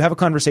 You have a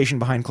conversation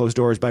behind closed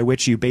doors by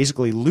which you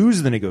basically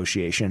lose the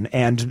negotiation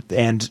and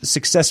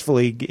successfully,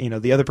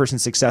 the other person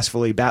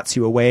successfully bats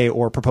you away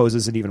or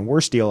proposes an even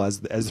worse deal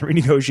as the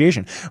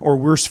renegotiation, or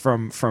worse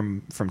from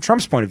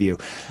Trump's point of view.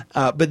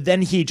 But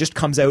then he just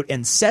comes out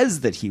and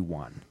says that he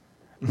won.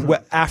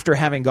 Mm-hmm. After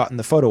having gotten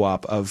the photo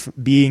op of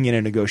being in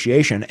a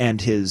negotiation and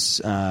his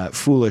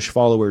foolish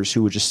followers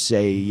who would just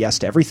say yes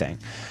to everything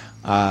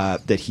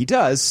that he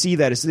does see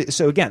that as,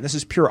 so again, this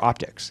is pure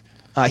optics.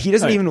 He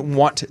doesn't even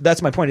want –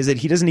 that's my point, is that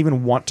he doesn't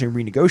even want to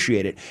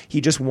renegotiate it.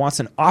 He just wants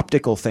an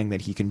optical thing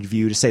that he can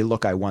view to say,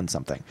 look, I won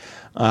something.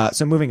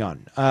 So moving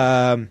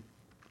on.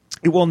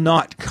 It will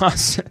not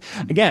cost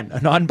 – again,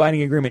 a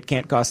non-binding agreement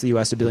can't cost the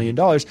U.S. $1 billion.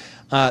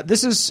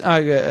 This is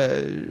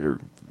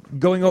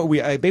going over,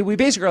 we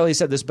basically already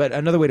said this, but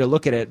another way to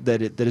look at it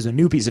that is a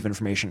new piece of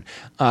information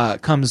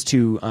comes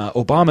to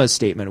Obama's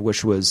statement,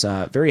 which was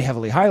very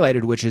heavily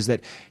highlighted, which is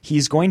that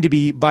he's going to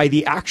be, by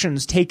the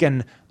actions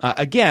taken,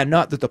 again,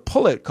 not that the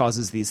pullout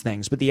causes these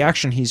things, but the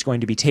action he's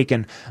going to be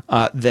taken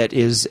that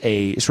is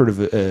a sort of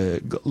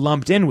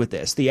lumped in with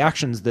this, the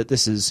actions that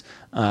this is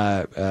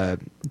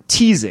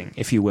teasing,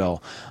 if you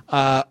will,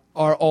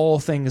 are all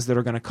things that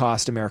are going to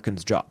cost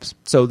Americans jobs.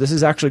 So this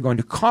is actually going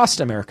to cost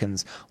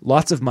Americans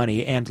lots of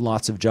money and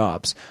lots of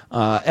jobs.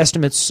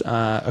 Estimates,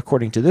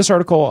 according to this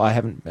article, I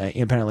haven't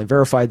independently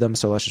verified them,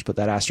 so let's just put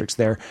that asterisk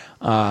there,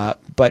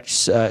 but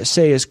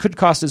say could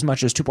cost as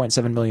much as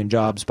 2.7 million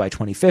jobs by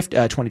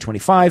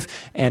 2025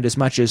 and as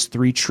much as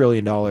 $3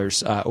 trillion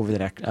over the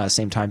next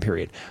same time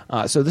period.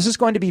 So this is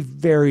going to be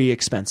very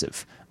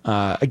expensive.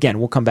 Again,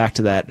 we'll come back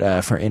to that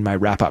in my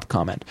wrap-up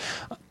comment.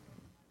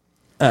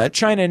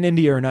 China and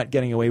India are not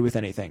getting away with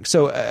anything.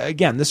 So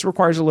again, this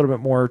requires a little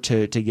bit more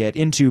to get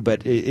into,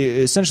 but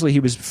essentially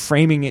he was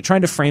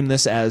trying to frame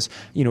this as,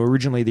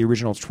 originally the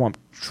original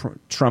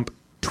Trump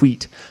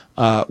tweet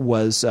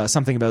was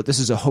something about this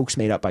is a hoax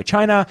made up by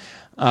China.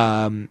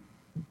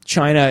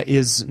 China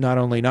is not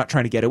only not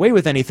trying to get away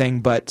with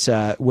anything, but,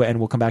 and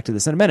we'll come back to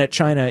this in a minute,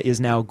 China is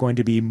now going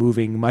to be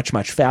moving much,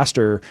 much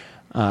faster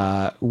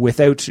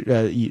without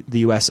the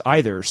U.S.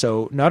 either.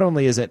 So not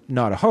only is it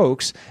not a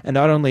hoax, and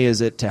not only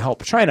is it to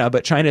help China,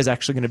 but China is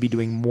actually going to be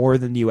doing more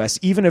than the U.S.,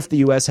 even if the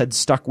U.S. had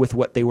stuck with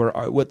what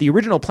the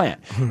original plan.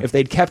 If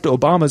they'd kept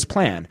Obama's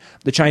plan,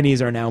 the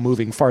Chinese are now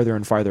moving farther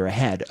and farther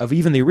ahead of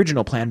even the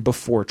original plan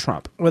before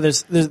Trump. Well, I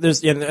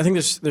think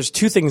there's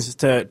two things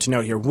to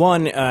note here.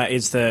 One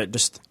is the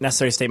just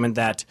necessary statement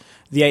that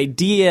the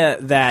idea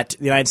that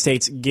the United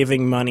States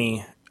giving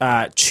money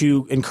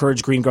to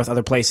encourage green growth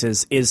other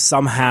places is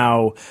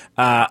somehow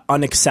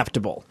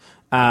unacceptable.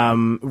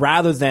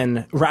 Rather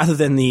than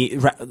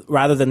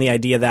the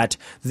idea that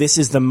this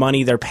is the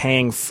money they're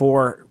paying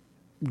for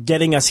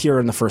getting us here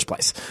in the first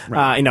place.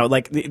 Right.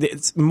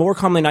 It's more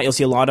commonly than not, you'll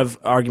see a lot of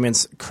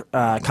arguments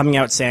coming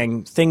out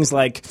saying things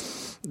like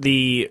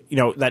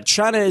that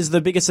China is the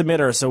biggest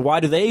emitter, so why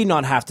do they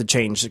not have to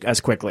change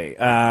as quickly?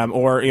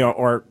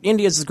 Or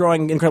India is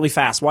growing incredibly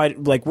fast. Why?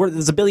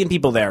 There's a billion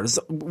people there.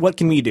 What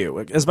can we do?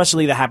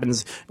 Especially that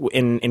happens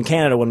in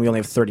Canada when we only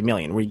have 30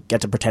 million. We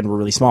get to pretend we're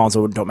really small,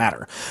 so it don't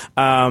matter.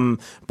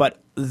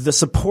 But the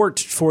support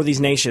for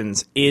these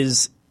nations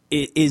is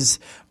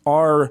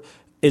our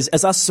is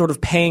as us sort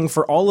of paying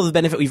for all of the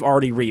benefit we've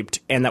already reaped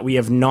and that we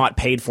have not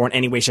paid for in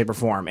any way, shape, or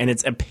form. And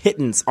it's a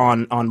pittance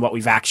on what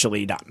we've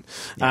actually done.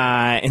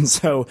 Yeah. And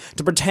so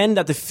to pretend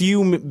that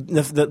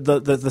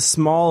the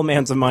small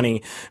amounts of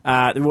money,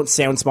 it won't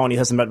sound small when you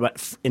listen,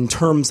 but in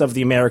terms of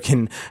the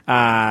American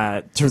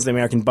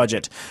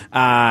budget,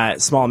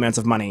 small amounts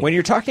of money. When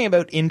you're talking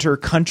about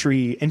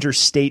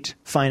interstate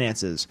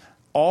finances,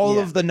 all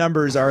of the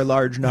numbers are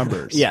large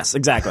numbers. Yes,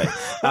 exactly.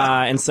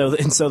 and so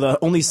the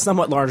only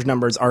somewhat large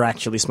numbers are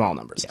actually small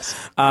numbers.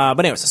 Yes. But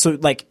anyways, so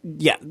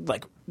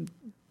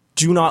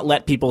do not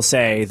let people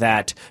say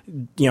that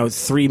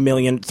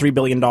 $3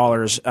 billion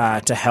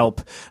to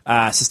help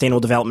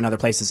sustainable development in other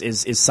places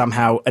is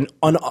somehow an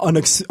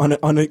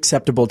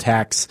unacceptable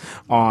tax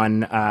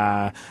on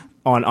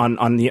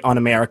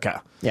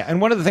America. Yeah,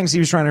 and one of the things he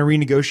was trying to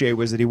renegotiate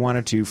was that he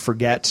wanted to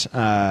forget,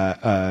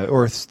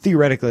 or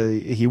theoretically,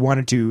 he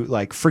wanted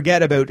to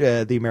forget about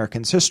the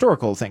Americans'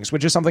 historical things,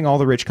 which is something all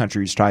the rich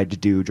countries tried to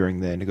do during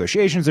the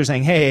negotiations. They're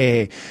saying,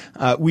 hey,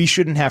 we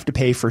shouldn't have to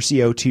pay for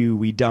CO2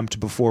 we dumped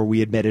before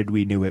we admitted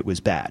we knew it was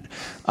bad.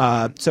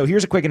 So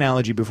here's a quick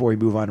analogy before we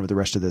move on with the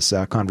rest of this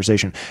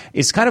conversation.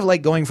 It's kind of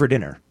like going for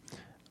dinner,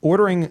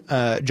 ordering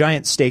a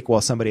giant steak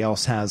while somebody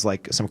else has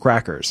some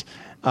crackers.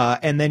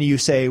 And then you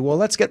say, well,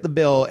 let's get the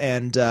bill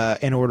and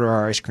order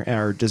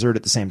our dessert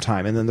at the same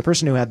time. And then the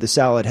person who had the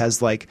salad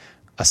has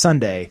a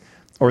sundae,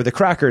 or the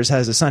crackers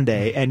has a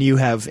sundae, and you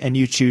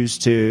choose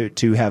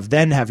to have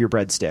your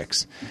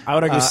breadsticks. I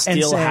would argue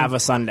still have a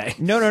sundae.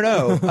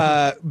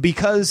 No.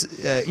 Because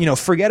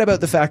forget about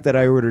the fact that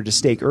I ordered a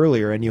steak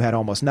earlier and you had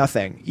almost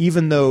nothing.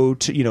 Even though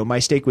my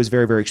steak was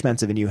very, very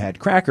expensive and you had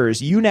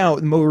crackers, you now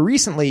more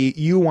recently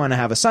you want to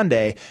have a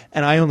sundae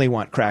and I only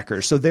want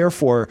crackers. So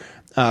therefore,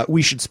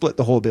 we should split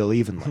the whole bill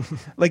evenly.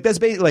 That's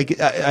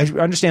I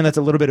understand that's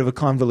a little bit of a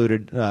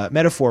convoluted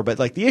metaphor, but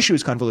the issue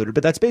is convoluted.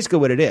 But that's basically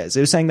what it is.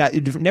 It was saying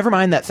that never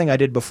mind that thing I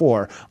did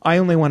before. I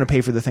only want to pay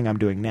for the thing I'm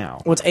doing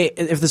now. Well,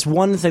 if there's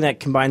one thing that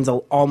combines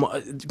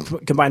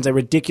a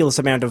ridiculous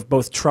amount of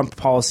both Trump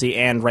policy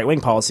and right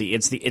wing policy,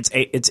 it's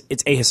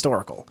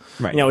ahistorical.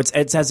 Right.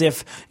 It's as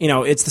if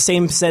it's the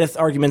same set of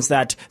arguments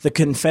that the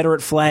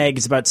Confederate flag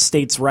is about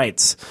states'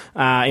 rights.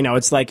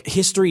 It's like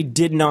history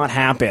did not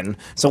happen,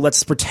 so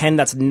let's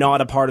pretend that's not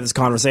a part of this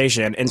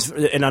conversation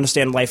and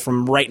understand life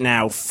from right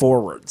now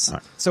forwards.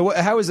 Right. So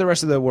how is the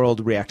rest of the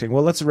world reacting?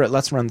 Well, let's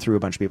run through a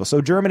bunch of people.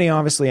 So Germany,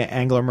 obviously,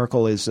 Angela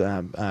Merkel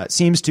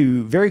seems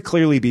to very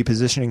clearly be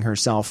positioning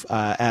herself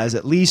as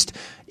at least,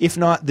 if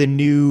not the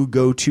new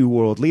go-to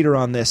world leader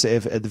on this,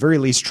 if at the very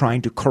least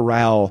trying to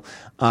corral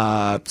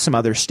some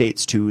other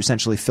states to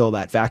essentially fill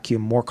that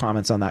vacuum. More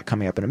comments on that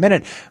coming up in a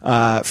minute.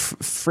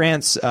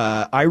 France,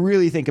 I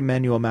really think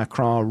Emmanuel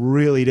Macron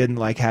really didn't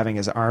like having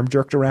his arm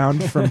jerked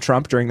around from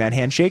Trump during that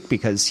handshake,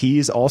 because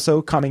he's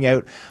also coming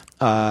out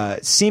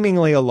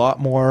seemingly a lot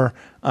more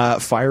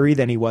fiery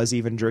than he was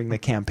even during the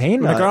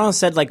campaign. Macron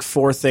said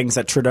 4 things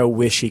that Trudeau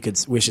wishes he could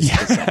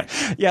say.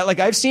 Yeah,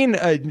 I've seen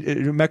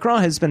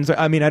Macron has been.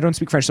 I mean, I don't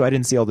speak French, so I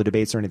didn't see all the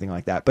debates or anything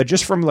like that. But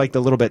just from the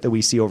little bit that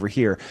we see over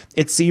here,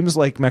 it seems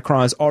like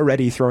Macron is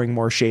already throwing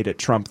more shade at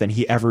Trump than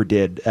he ever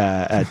did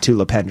to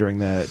Le Pen during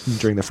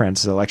the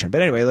France election.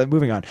 But anyway,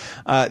 moving on.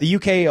 The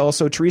UK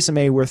also, Theresa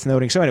May, worth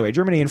noting. So anyway,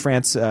 Germany and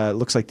France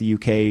looks like the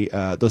UK,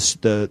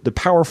 the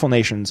powerful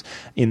nations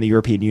in the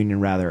European Union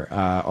rather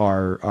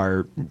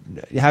are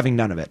having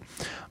none of it.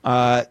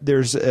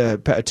 There's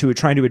actively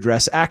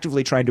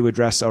trying to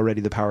address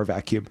already the power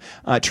vacuum.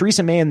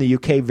 Theresa May in the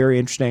UK, very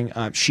interesting.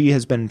 She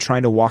has been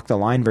trying to walk the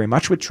line very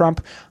much with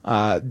Trump.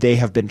 They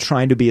have been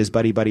trying to be as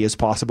buddy-buddy as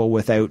possible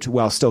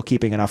while still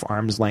keeping enough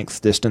arm's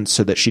length distance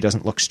so that she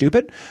doesn't look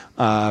stupid.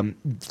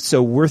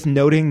 So worth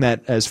noting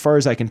that, as far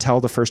as I can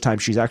tell, the first time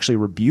she's actually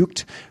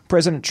rebuked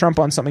President Trump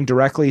on something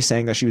directly,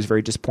 saying that she was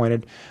very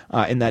disappointed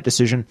in that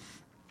decision.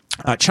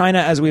 China,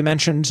 as we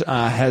mentioned,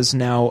 has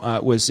now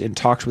was in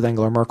talks with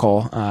Angela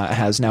Merkel,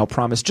 has now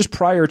promised, just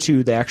prior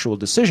to the actual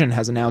decision,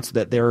 has announced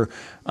that they're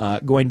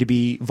going to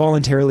be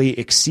voluntarily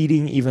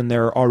exceeding even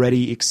their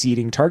already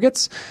exceeding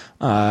targets.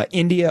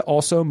 India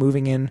also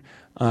moving in,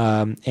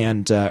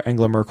 and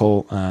Angela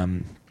Merkel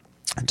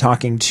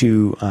talking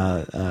to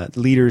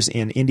leaders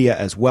in India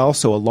as well.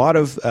 So a lot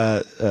of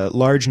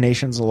large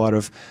nations, a lot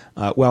of,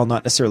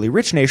 not necessarily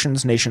rich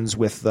nations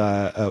with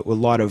a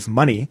lot of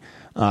money,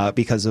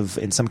 because of,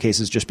 in some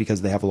cases, just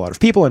because they have a lot of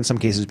people, in some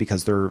cases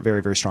because they're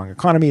very, very strong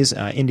economies.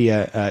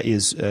 India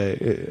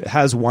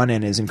has one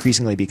and is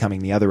increasingly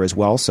becoming the other as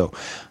well. So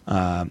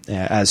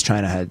as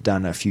China had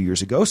done a few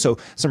years ago. So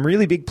some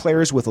really big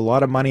players with a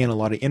lot of money and a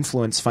lot of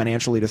influence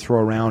financially to throw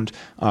around,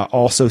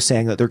 also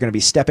saying that they're going to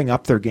be stepping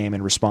up their game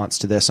in response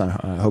to this. I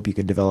hope you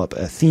can develop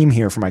a theme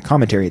here for my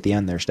commentary at the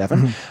end there,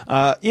 Stefan.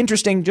 Mm-hmm.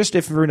 Interesting, just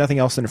if for nothing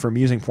else than for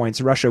amusing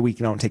points, Russia, we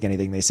don't take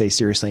anything they say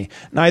seriously.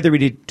 Neither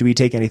do we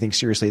take anything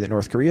seriously that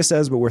North Korea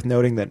says, but worth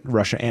noting that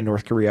Russia and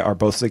North Korea are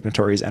both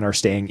signatories and are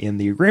staying in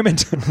the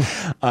agreement.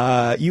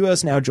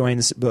 U.S. now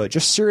joins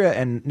just Syria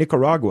and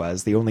Nicaragua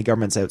as the only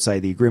governments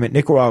outside the agreement.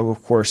 Nicaragua,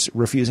 of course,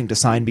 refusing to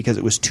sign because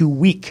it was too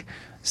weak,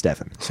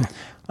 Stefan.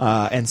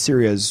 And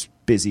Syria's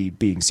busy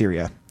being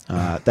Syria.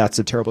 That's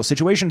a terrible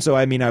situation. So,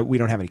 I mean, we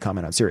don't have any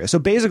comment on Syria. So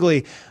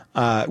basically,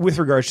 with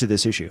regards to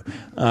this issue,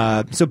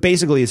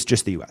 it's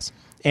just the U.S.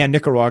 and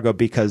Nicaragua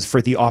because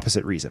for the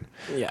opposite reason.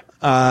 Yeah.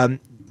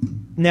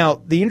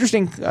 Now, the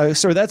interesting,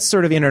 so that's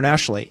sort of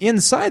internationally.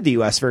 Inside the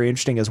U.S., very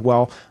interesting as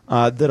well,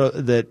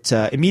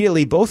 that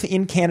immediately, both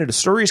in Canada,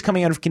 stories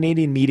coming out of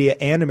Canadian media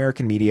and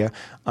American media,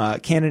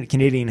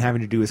 Canadian having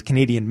to do with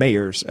Canadian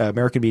mayors,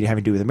 American media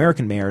having to do with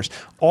American mayors,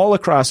 all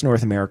across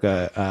North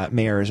America,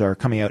 mayors are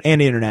coming out,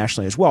 and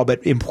internationally as well,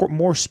 but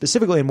more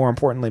specifically and more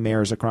importantly,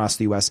 mayors across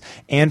the U.S.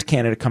 and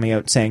Canada coming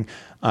out saying,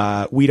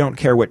 we don't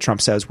care what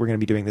Trump says. We're going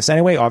to be doing this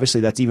anyway.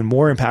 Obviously, that's even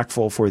more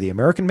impactful for the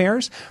American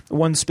mayors.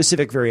 One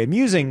specific, very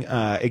amusing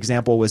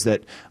example was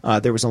that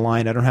there was a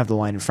line. I don't have the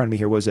line in front of me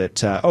here. Was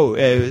it? It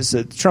was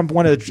Trump.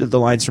 One of the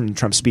lines from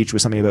Trump's speech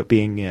was something about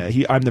being.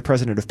 I'm the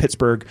president of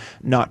Pittsburgh,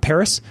 not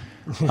Paris.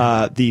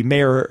 The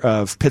mayor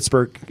of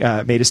Pittsburgh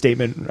made a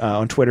statement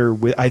on Twitter,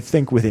 I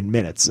think within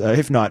minutes,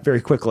 if not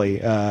very quickly,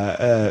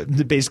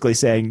 basically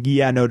saying,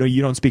 yeah, no,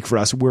 you don't speak for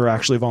us. We're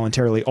actually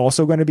voluntarily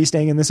also going to be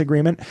staying in this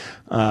agreement.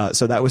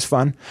 So that was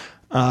fun.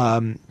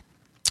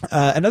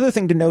 Another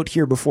thing to note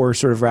here before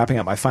sort of wrapping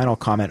up my final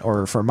comment,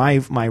 or for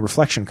my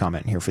reflection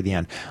comment here for the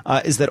end,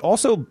 is that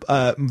also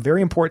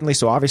very importantly,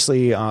 so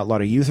obviously a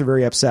lot of youth are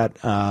very upset.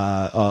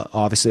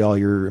 Obviously all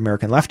your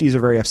American lefties are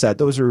very upset.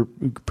 Those are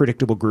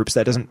predictable groups.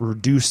 That doesn't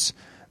reduce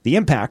the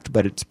impact,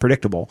 but it's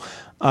predictable.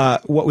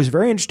 What was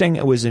very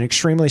interesting was an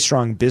extremely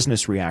strong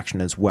business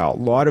reaction as well. A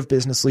lot of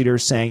business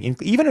leaders saying,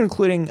 even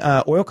including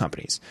oil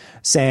companies,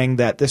 saying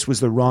that this was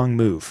the wrong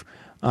move.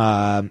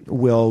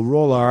 We'll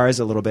roll our eyes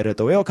a little bit at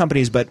the oil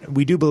companies, but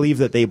we do believe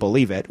that they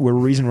believe it. The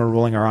reason we're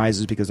rolling our eyes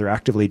is because they're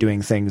actively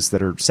doing things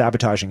that are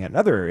sabotaging it in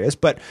other areas.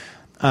 But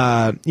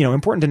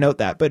important to note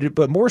that.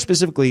 But more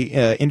specifically,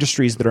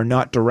 industries that are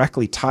not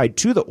directly tied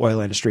to the oil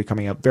industry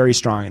coming up very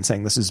strong and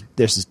saying this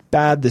is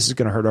bad. This is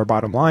going to hurt our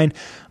bottom line.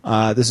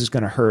 This is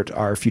going to hurt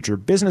our future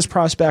business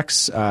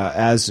prospects.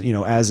 As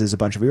is a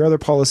bunch of your other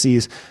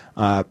policies.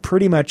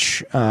 Pretty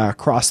much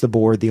across the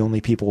board, the only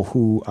people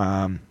who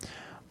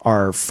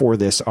are for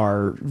this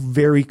are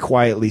very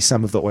quietly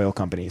some of the oil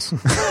companies.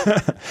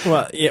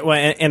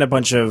 and a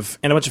bunch of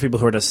people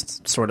who are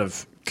just sort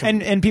of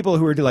and people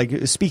who are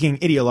like speaking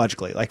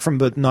ideologically, like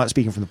but not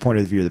speaking from the point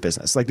of view of the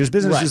business. Like there's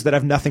businesses that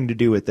have nothing to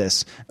do with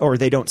this, or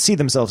they don't see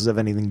themselves as have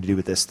anything to do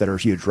with this, that are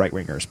huge right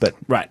wingers. But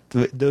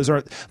those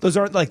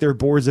aren't like their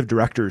boards of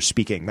directors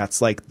speaking.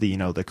 That's like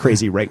the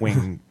crazy right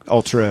wing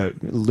ultra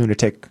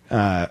lunatic.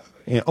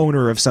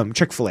 Owner of some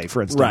Chick-fil-A,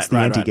 for instance, the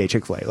anti-gay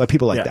Chick-fil-A, like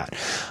people like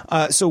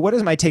that. So what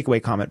is my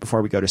takeaway comment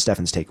before we go to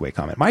Stefan's takeaway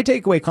comment? My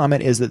takeaway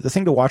comment is that the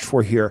thing to watch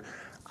for here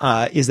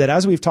is that,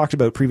 as we've talked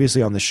about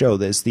previously on the show,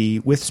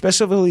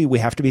 especially we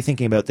have to be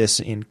thinking about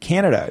this in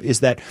Canada, is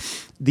that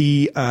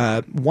the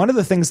one of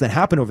the things that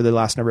happened over the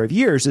last number of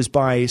years is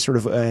by sort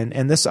of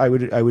and this I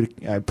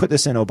put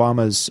this in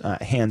Obama's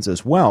hands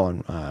as well,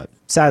 and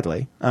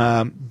sadly,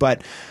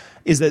 but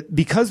is that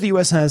because the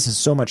U.S. has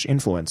so much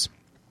influence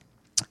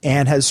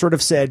and has sort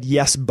of said,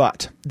 yes,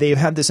 but they've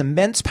had this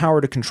immense power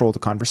to control the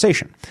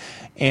conversation.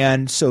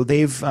 And so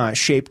they've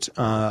shaped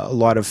a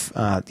lot of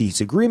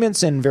these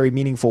agreements in very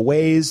meaningful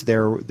ways.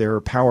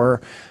 Their power,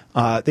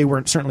 they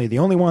weren't certainly the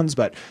only ones,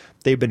 but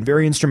they've been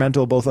very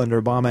instrumental both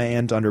under Obama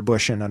and under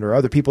Bush and under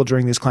other people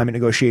during these climate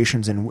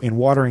negotiations in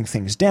watering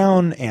things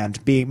down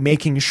and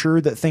making sure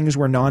that things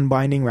were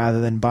non-binding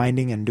rather than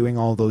binding and doing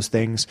all those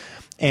things.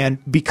 And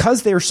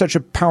because they're such a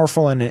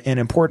powerful and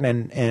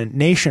important and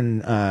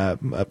nation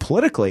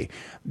politically,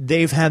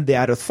 they've had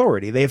that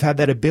authority. They've had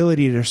that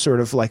ability to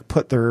sort of like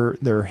put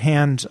their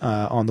hand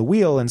on the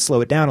wheel and slow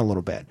it down a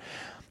little bit.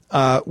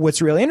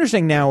 What's really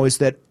interesting now is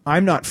that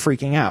I'm not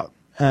freaking out.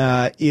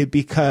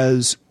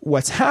 Because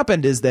what's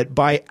happened is that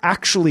by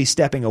actually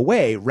stepping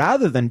away,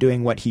 rather than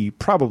doing what he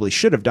probably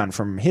should have done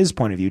from his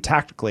point of view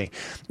tactically,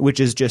 which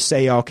is just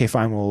say, okay,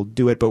 fine, we'll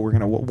do it, but we're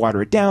going to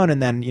water it down.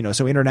 And then,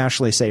 so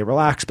internationally say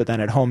relax, but then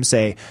at home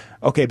say,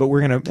 okay, but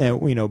we're going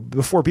to,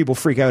 before people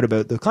freak out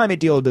about the climate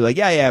deal, it'll be like,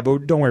 yeah,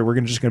 but don't worry, we're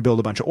just going to build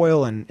a bunch of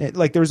oil. And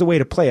there's a way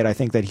to play it. I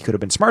think that he could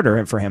have been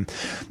smarter for him.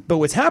 But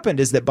what's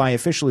happened is that by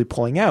officially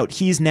pulling out,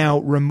 he's now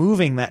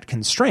removing that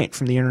constraint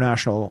from the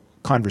international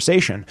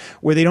conversation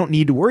where they don't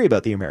need to worry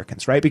about the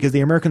Americans, right? Because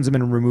the Americans have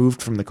been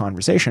removed from the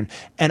conversation.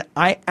 And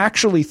I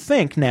actually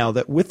think now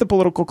that with the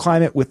political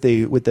climate, with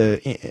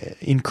the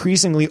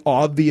increasingly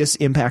obvious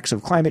impacts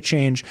of climate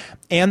change,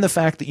 and the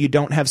fact that you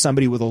don't have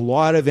somebody with a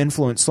lot of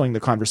influence slowing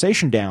the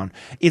conversation down,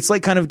 it's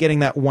like kind of getting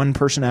that one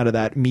person out of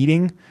that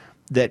meeting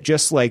that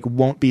just like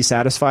won't be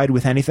satisfied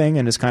with anything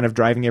and is kind of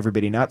driving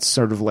everybody nuts,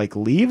 sort of like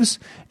leaves,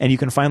 and you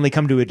can finally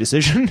come to a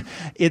decision.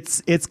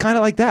 It's kind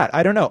of like that.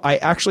 I don't know. I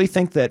actually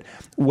think that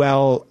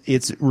while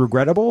it's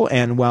regrettable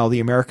and while the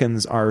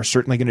Americans are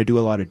certainly going to do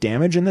a lot of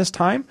damage in this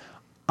time,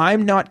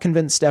 I'm not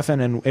convinced, Stefan,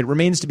 and it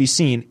remains to be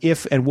seen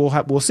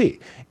we'll see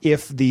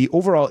if the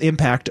overall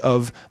impact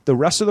of the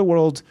rest of the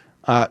world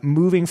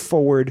moving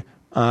forward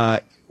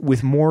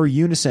with more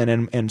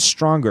unison and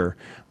stronger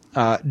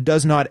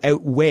does not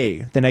outweigh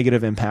the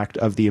negative impact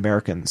of the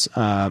Americans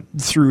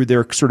through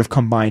their sort of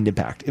combined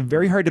impact.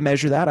 Very hard to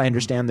measure that. I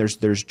understand there's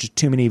just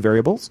too many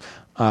variables,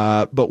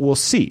 but we'll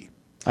see.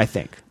 I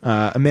think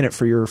a minute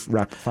for your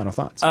final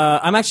thoughts.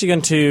 I'm actually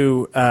going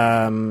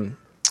to.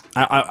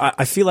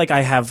 I feel like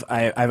I have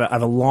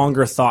a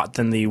longer thought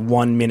than the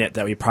 1 minute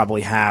that we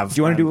probably have. Do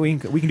you want to do we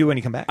can do when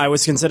you come back? I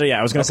was going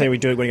to say we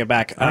do it when you get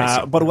back.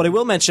 But what I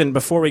will mention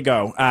before we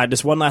go,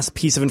 just one last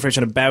piece of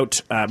information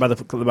about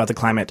the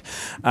climate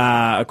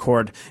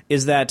accord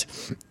is that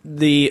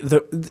there's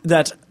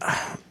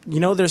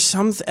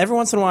every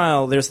once in a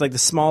while there's like the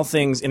small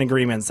things in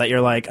agreements that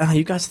you're like,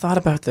 you guys thought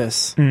about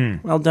this.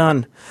 Well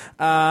done.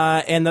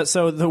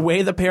 So the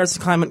way the Paris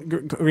Climate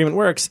Agreement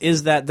works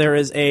is that there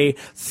is a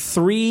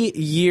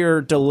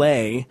 3-year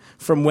delay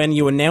from when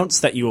you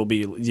announce that you'll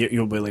be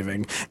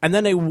leaving, and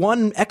then a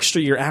 1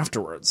 extra year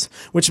afterwards,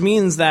 which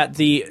means that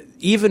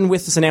even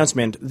with this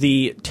announcement,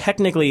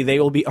 technically they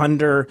will be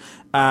under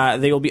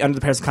the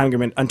Paris Climate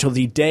Agreement until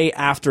the day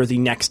after the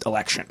next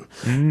election.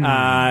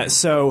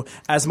 So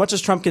as much as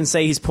Trump can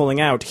say he's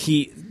pulling out,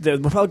 the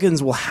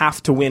Republicans will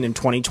have to win in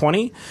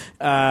 2020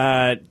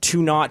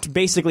 to not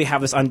basically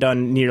have this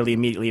undone nearly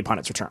immediately upon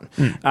its return.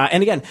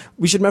 And again,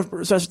 we should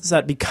remember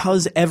that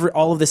because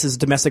all of this is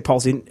domestic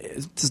policy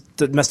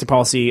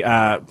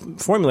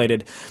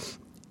formulated.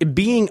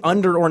 Being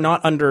under or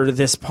not under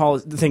this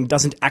thing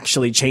doesn't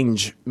actually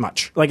change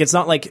much. Like it's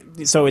not like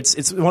so.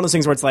 It's one of those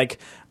things where it's like,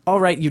 all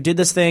right, you did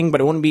this thing, but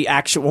it won't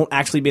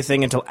actually be a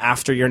thing until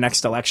after your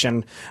next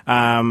election,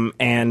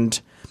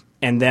 and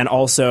then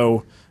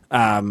also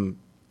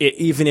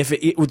even if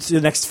it was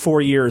the next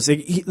 4 years.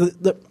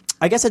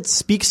 I guess it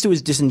speaks to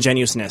his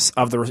disingenuousness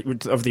of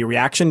the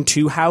reaction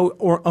to how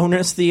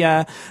onerous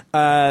the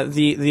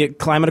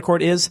climate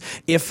accord is.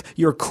 If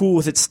you're cool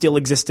with it still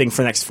existing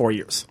for the next 4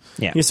 years,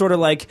 you're sort of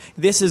like,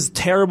 this is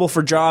terrible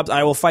for jobs.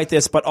 I will fight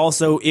this, but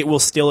also it will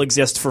still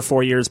exist for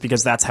 4 years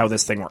because that's how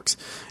this thing works.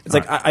 It's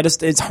like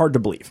it's hard to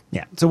believe.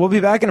 Yeah. So we'll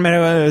be back in a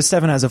minute.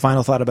 Stefan has a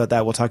final thought about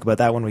that. We'll talk about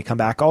that when we come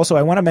back. Also,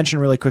 I want to mention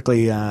really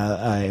quickly for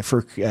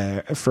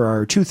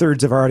our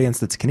 2/3 of our audience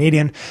that's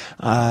Canadian,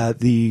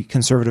 the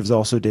Conservatives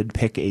also did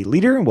pick a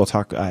leader, and we'll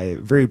talk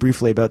very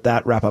briefly about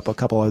that, wrap up a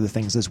couple other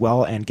things as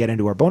well, and get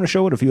into our bonus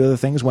show and a few other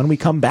things when we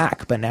come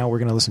back. But now we're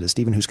going to listen to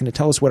Stephen, who's going to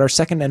tell us what our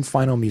second and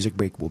final music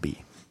break will be.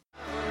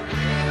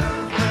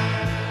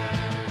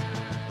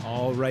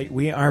 All right,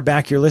 we are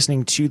back. You're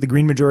listening to The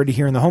Green Majority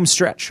here in the home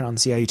stretch on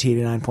CIUT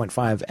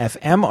 89.5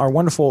 FM. Our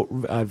wonderful,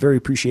 very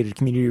appreciated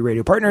community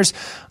radio partners,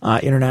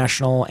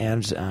 international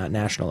and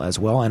national as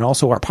well, and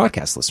also our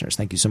podcast listeners.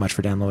 Thank you so much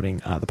for downloading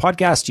the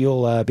podcast.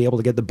 You'll be able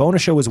to get the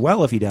bonus show as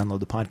well if you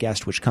download the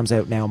podcast, which comes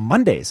out now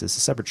Mondays. It's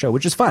a separate show,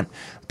 which is fun.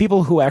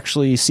 People who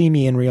actually see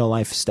me in real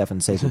life,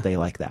 Stefan, say that they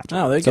like that.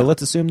 Oh, there you go. So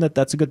let's assume that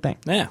that's a good thing.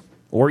 Yeah.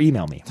 Or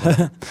email me.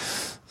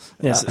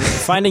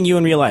 Yes, finding you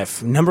in real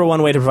life. Number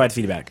one way to provide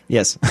feedback.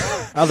 Yes.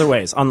 Other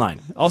ways, online.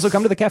 Also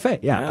come to the cafe.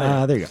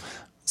 Yeah, there you go.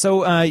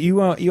 So you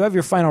have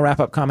your final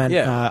wrap-up comment.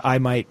 Yeah. I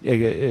might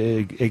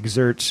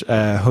exert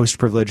host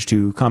privilege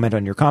to comment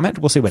on your comment.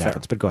 We'll see what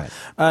happens, but go ahead.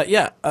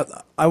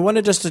 I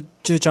wanted just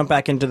to jump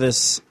back into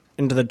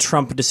the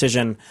Trump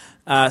decision,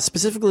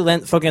 specifically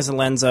focusing on the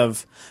lens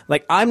of,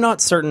 like, I'm not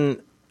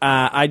certain,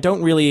 I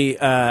don't really,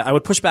 I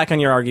would push back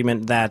on your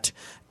argument that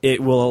it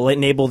will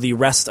enable the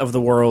rest of the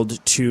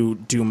world to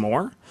do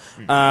more,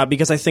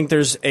 because I think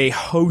there's a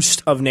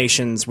host of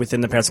nations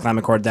within the Paris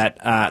Climate Accord that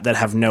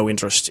have no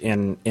interest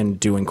in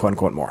doing quote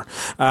unquote more,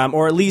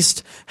 or at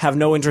least have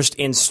no interest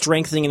in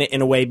strengthening it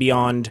in a way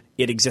beyond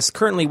it exists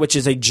currently, which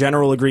is a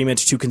general agreement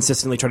to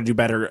consistently try to do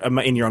better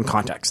in your own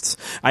contexts.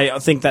 I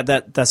think that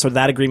sort of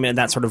that agreement and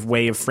that sort of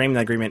way of framing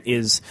that agreement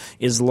is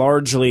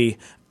largely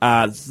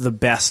the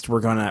best we're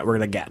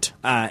gonna get,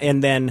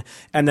 and then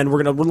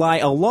we're gonna rely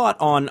a lot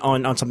on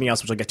something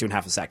else, which I'll get to in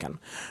half a second.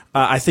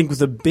 I think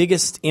the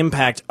biggest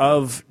impact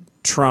of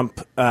Trump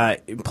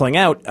pulling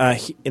out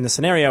in the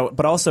scenario,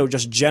 but also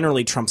just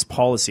generally Trump's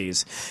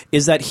policies,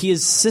 is that he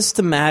is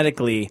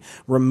systematically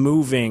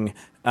removing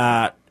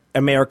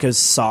America's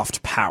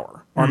soft power.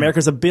 Or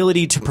America's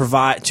ability to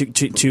provide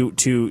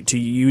to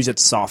use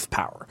its soft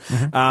power,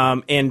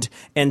 and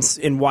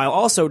while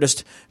also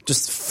just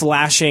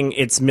flashing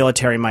its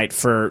military might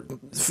for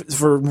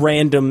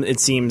random, it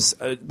seems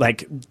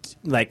like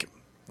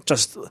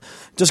just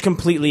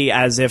completely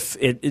as if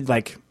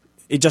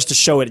it just to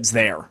show it's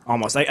there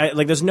almost.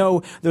 Like there's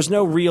no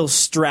real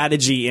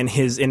strategy in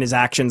his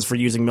actions for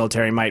using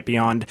military might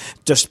beyond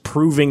just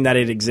proving that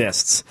it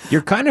exists.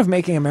 You're kind of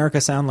making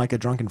America sound like a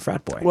drunken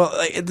frat boy. Well,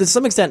 to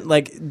some extent,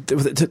 like,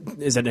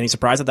 is it any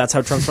surprise that that's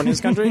how Trump's running this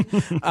country?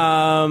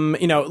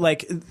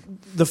 Like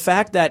the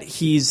fact that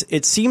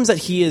it seems that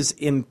he is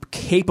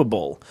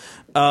incapable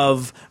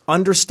of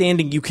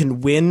understanding you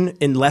can win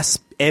unless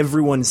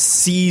everyone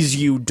sees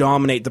you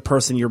dominate the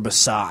person you're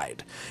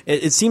beside.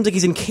 It seems like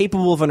he's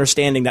incapable of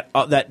understanding that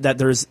that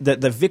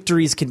the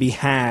victories can be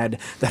had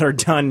that are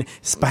done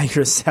by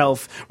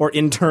yourself or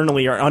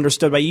internally, or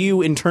understood by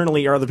you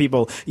internally or other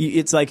people.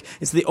 It's like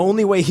it's the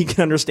only way he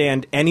can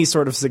understand any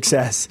sort of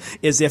success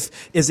is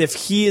if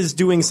he is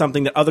doing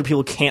something that other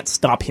people can't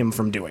stop him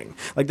from doing.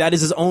 Like that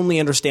is his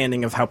only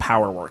understanding of how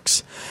power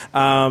works.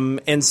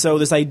 And so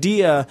this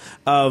idea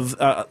of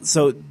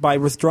so by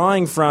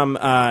withdrawing from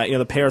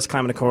the Paris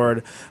Climate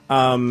Accord,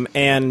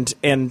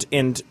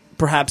 and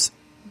perhaps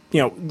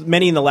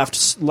many in the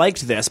left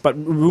liked this, but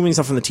removing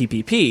himself from the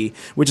TPP,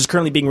 which is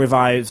currently being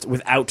revived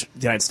without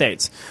the United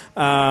States,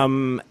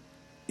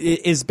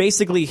 is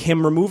basically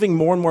him removing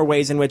more and more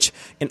ways in which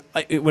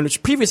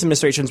previous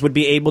administrations would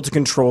be able to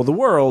control the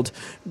world,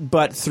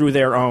 but through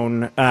their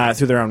own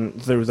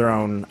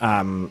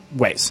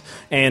ways,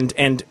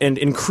 and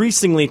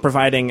increasingly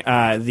providing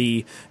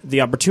the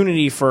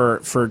opportunity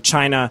for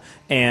China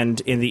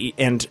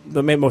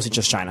mostly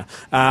just China,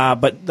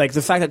 but like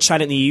the fact that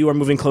China and the EU are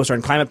moving closer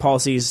in climate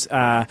policies,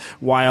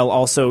 while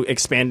also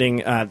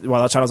expanding,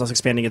 while China is also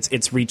expanding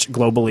its reach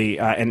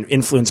globally and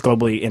influence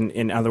globally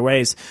in other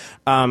ways.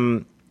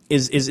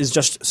 Is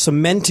just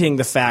cementing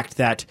the fact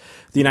that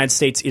the United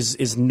States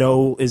is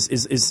no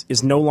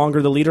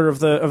longer the leader of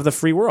the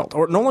free world,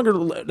 or no longer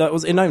not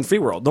even free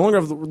world, no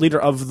longer the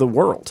leader of the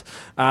world.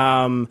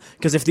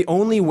 Because if the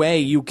only way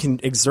you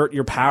can exert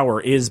your power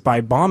is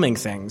by bombing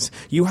things,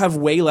 you have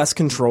way less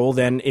control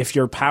than if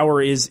your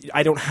power is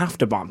I don't have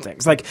to bomb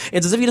things. Like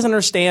it's as if he doesn't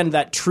understand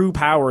that true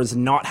power is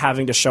not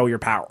having to show your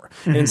power.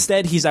 Mm-hmm. And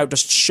instead, he's out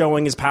just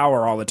showing his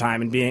power all the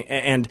time and being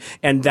and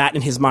that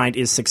in his mind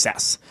is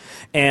success.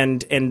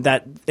 And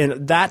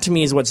that to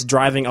me is what's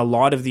driving a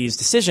lot of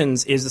these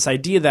decisions, is this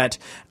idea that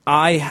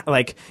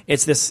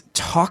it's this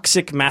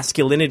toxic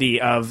masculinity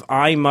of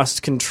I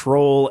must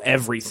control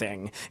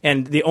everything,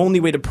 and the only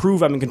way to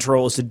prove I'm in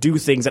control is to do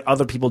things that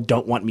other people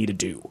don't want me to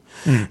do.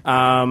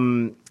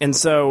 And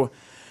so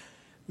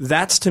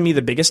that's to me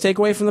the biggest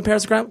takeaway from the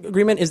Paris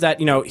Agreement, is that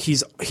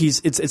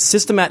it's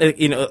systematic.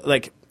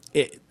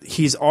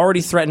 He's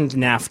already threatened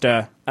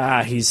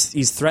NAFTA.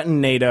 He's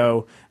threatened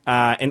NATO.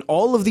 And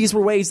all of these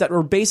were ways that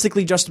were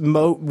basically just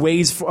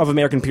ways of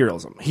American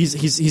imperialism.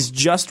 He's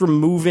just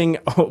removing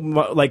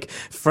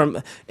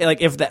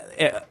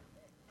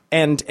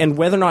and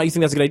whether or not you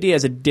think that's a good idea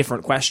is a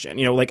different question.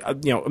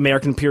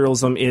 American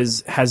imperialism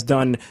is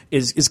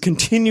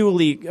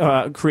continually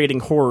creating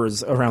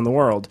horrors around the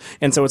world,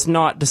 and so it's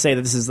not to say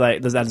that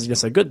that is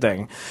just a good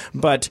thing,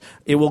 but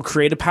it will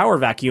create a power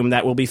vacuum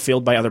that will be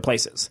filled by other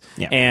places.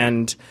 Yeah.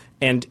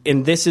 And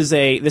this is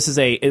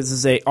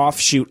a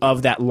offshoot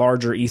of that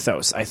larger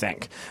ethos, I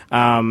think.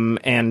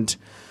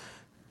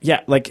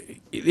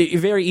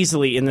 Very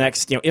easily in the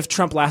next, if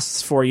Trump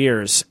lasts 4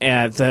 years,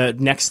 the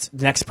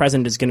next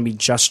president is going to be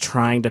just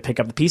trying to pick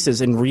up the pieces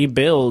and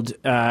rebuild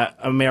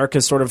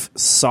America's sort of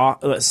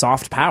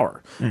soft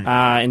power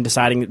in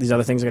deciding that these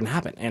other things are going to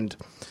happen. And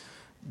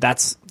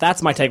that's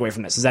my takeaway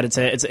from this, is that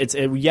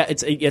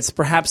it's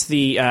perhaps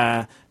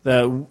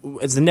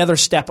it's another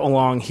step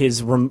along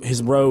his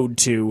road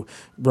to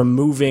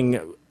removing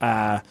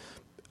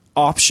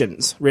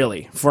options,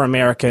 really, for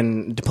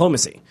American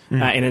diplomacy,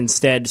 and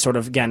instead sort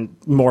of, again,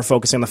 more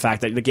focusing on the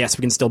fact that, yes,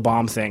 we can still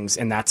bomb things,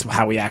 and that's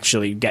how we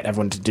actually get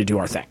everyone to do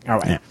our thing. All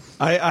right. Yeah.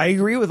 I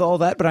agree with all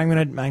that, but I'm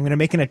gonna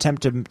make an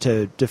attempt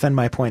to defend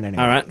my point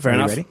anyway. All right, fair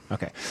enough. Ready?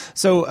 Okay.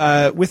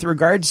 So with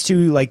regards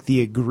to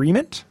the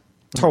agreement,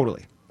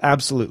 totally.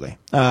 Absolutely.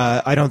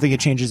 I don't think it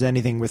changes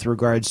anything with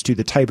regards to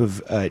the type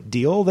of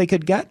deal they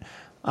could get.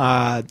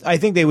 I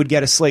think they would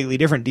get a slightly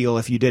different deal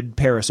if you did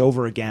Paris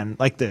over again,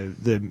 like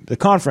the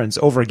conference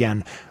over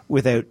again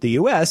without the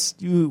U.S.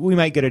 We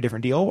might get a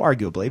different deal,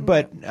 arguably,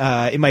 but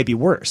it might be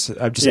worse.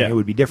 I'm just saying it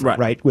would be different,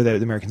 right, without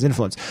the Americans'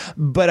 influence.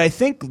 But I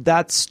think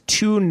that's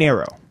too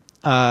narrow.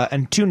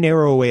 And too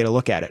narrow a way to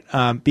look at it,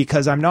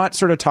 because I'm not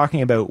sort of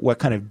talking about what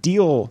kind of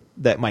deal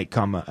that might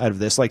come out of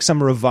this, like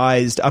some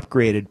revised,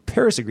 upgraded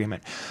Paris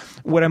Agreement.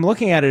 What I'm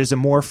looking at it is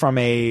more from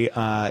a,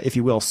 if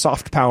you will,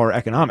 soft power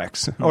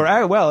economics, or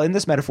in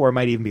this metaphor, it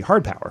might even be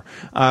hard power,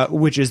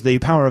 which is the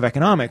power of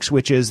economics,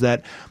 which is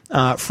that,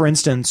 for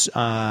instance,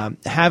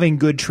 having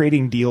good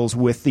trading deals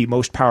with the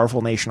most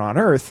powerful nation on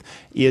earth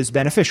is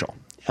beneficial.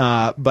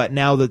 But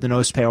now that the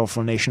most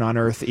powerful nation on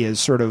earth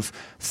is sort of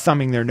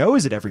thumbing their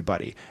nose at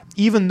everybody,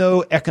 even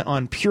though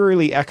on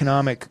purely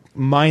economic,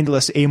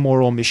 mindless,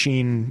 amoral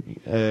machine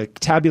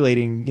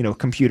tabulating,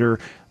 computer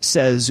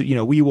says,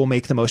 we will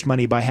make the most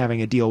money by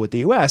having a deal with the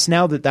U.S.,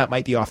 now that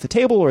might be off the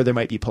table, or there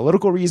might be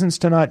political reasons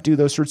to not do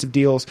those sorts of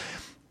deals,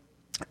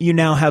 you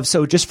now have,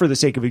 so just for the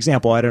sake of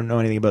example, I don't know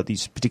anything about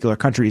these particular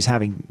countries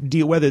having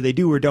whether they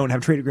do or don't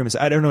have trade agreements.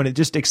 I don't know.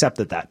 Just accept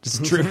that.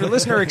 Just true. The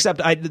listener,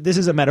 accept. This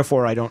is a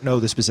metaphor. I don't know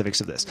the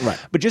specifics of this. Right.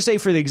 But just say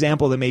for the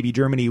example that maybe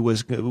Germany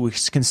was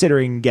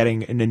considering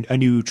getting a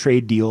new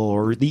trade deal,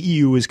 or the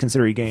EU was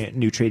considering getting a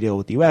new trade deal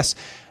with the US.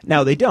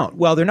 Now they don't.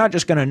 Well, they're not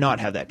just going to not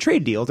have that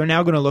trade deal. They're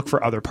now going to look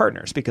for other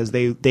partners because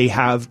they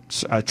have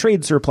a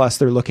trade surplus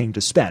they're looking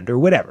to spend or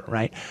whatever,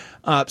 right?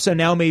 So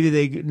now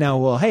maybe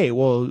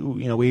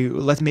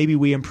maybe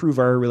we improve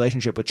our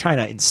relationship with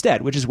China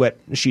instead, which is what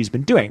she's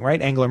been doing,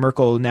 right? Angela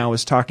Merkel now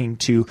is talking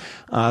to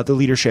the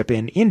leadership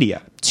in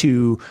India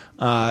to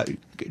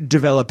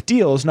develop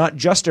deals not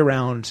just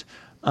around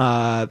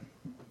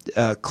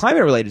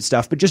climate-related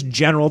stuff, but just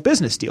general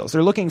business deals.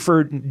 They're looking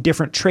for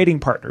different trading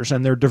partners,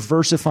 and they're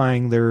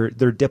diversifying their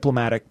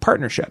diplomatic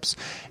partnerships.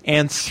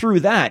 And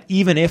through that,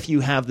 even if you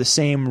have the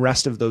same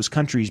rest of those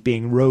countries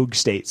being rogue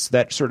states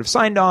that sort of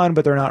signed on,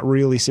 but they're not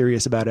really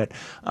serious about it,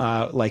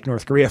 like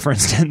North Korea, for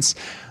instance,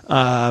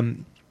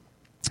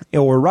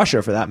 or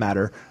Russia, for that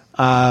matter,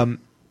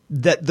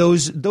 that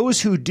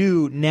those who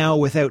do now,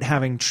 without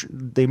having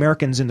the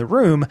Americans in the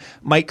room,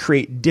 might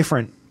create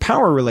different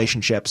power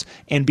relationships.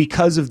 And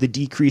because of the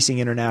decreasing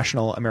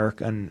international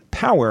American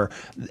power,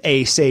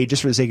 say,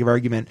 just for the sake of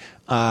argument,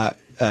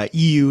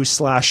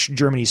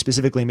 EU/Germany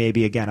specifically,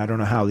 maybe, again, I don't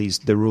know how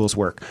the rules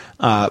work,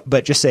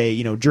 but just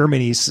say,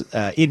 Germany's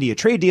India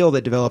trade deal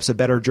that develops a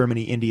better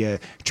Germany-India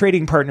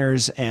trading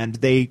partners, and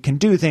they can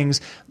do things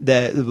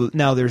that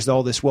now there's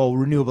all this,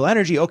 renewable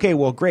energy. Okay,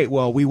 well, great.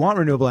 Well, we want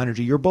renewable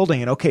energy. You're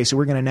building it. Okay, so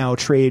we're going to now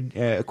trade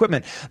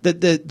equipment.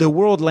 The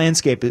world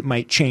landscape, it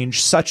might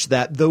change such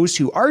that those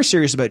who are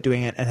serious about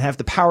doing it and have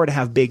the power to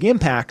have big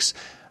impacts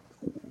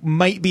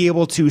might be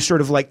able to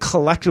sort of like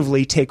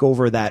collectively take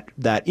over that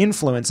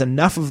influence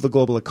enough of the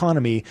global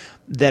economy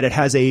that it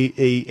has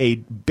a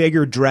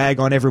bigger drag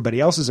on everybody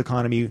else's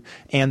economy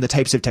and the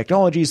types of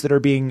technologies that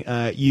are being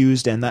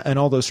used and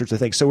all those sorts of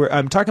things. So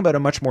I'm talking about a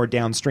much more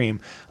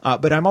downstream,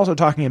 but I'm also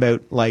talking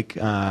about like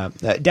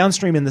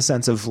downstream in the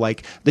sense of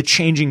like the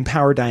changing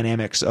power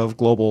dynamics of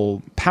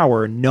global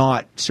power,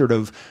 not sort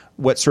of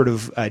what sort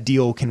of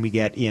deal can we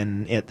get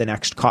at the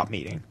next COP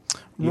meeting.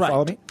 You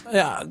follow me?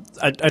 Yeah,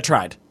 I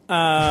tried.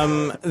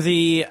 I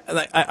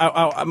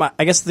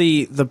guess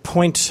the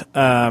point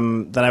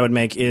that I would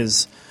make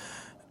is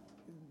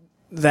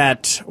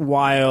that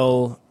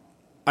while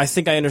I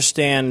think I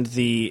understand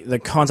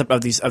the concept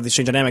of these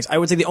change dynamics, I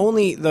would say the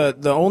only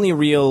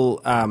real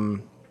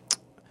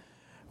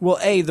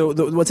what's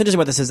interesting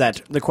about this is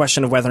that the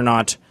question of whether or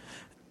not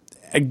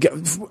I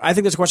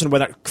think there's a question of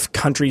whether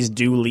countries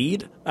do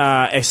lead,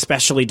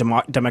 especially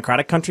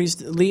democratic countries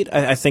lead.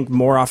 I think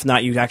more often than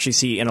not, you actually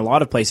see in a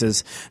lot of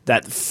places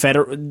that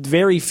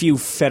very few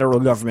federal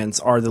governments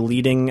are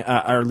leading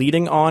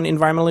on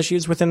environmental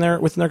issues within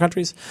their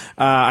countries.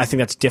 I think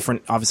that's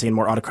different, obviously, in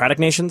more autocratic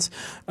nations.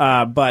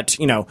 But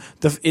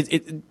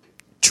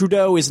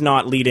Trudeau is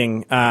not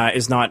leading,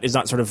 is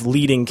not sort of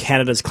leading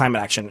Canada's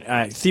climate action.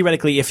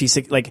 Theoretically, if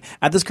he's like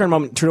at this current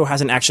moment, Trudeau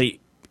hasn't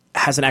actually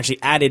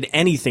added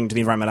anything to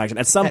the environmental action.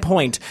 At some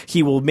point,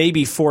 he will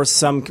maybe force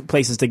some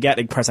places to get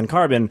a price on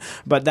carbon,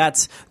 but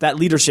that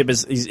leadership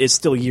is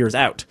still years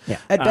out. Yeah.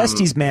 At best,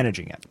 he's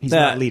managing it. He's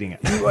not leading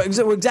it.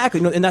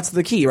 Exactly, and that's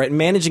the key, right?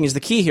 Managing is the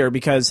key here,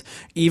 because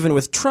even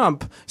with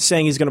Trump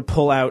saying he's going to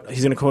quote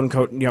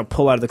unquote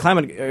pull out of the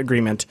climate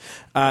agreement,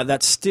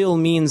 that still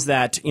means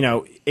that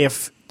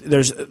if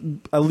there's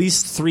at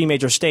least three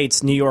major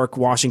states, New York,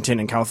 Washington,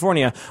 and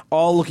California,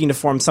 all looking to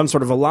form some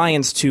sort of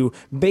alliance to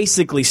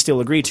basically still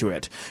agree to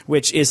it,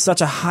 which is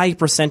such a high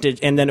percentage.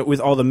 And then with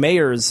all the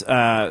mayors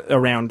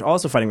around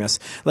also fighting this,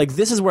 like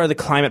this is where the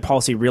climate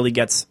policy really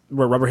gets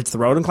where rubber hits the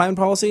road in climate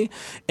policy.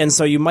 And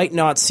so you might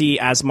not see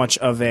as much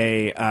of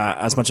a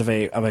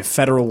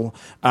federal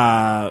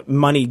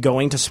money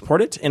going to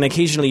support it. And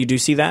occasionally you do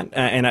see that.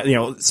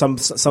 Some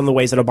of the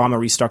ways that Obama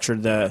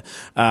restructured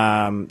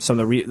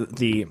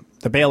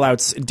the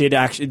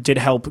bailouts did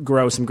help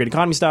grow some great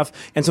economy stuff,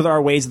 and so there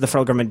are ways that the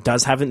federal government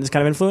does have this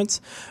kind of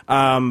influence.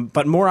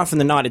 But more often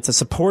than not, it's a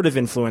supportive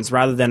influence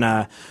rather than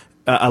a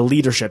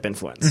leadership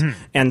influence. Mm-hmm.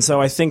 And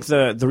so I think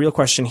the real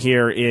question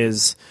here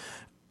is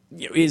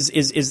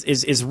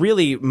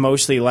really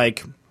mostly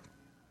like.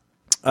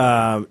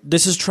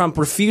 This is Trump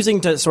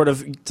refusing to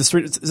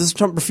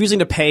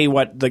pay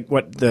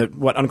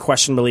what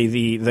unquestionably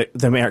the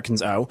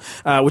Americans owe,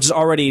 which is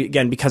already,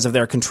 again, because of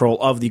their control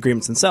of the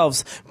agreements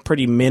themselves,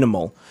 pretty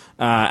minimal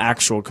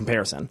actual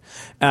comparison.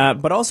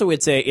 But also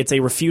it's a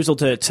refusal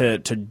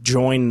to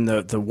join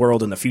the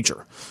world in the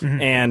future,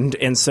 mm-hmm.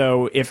 and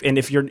so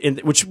if you're in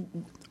which.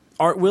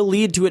 Will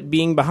lead to it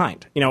being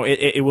behind.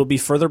 It will be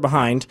further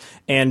behind,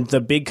 and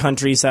the big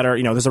countries that are,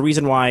 there's a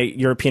reason why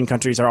European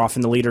countries are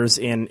often the leaders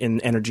in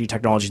energy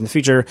technology in the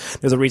future.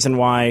 There's a reason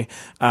why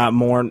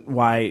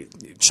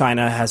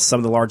China has some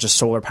of the largest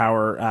solar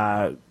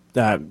power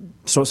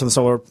so the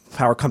solar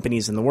power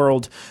companies in the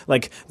world.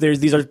 Like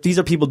these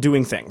are people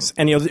doing things,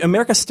 and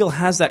America still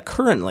has that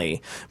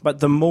currently. But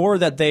the more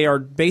that they are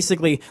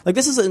basically like,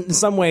 this is in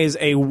some ways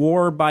a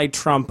war by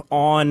Trump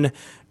on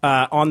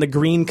the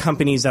green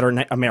companies that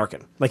are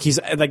American. Like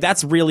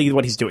that's really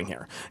what he's doing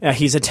here.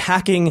 He's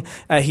attacking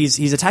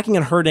he's attacking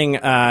and hurting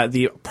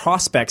the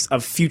prospects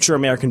of future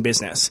American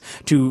business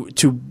to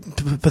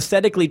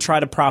pathetically try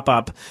to prop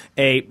up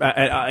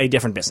a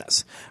different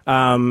business.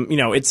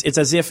 It's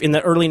as if in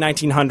the early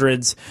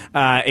 1900s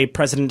a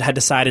president had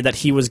decided that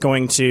he was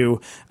going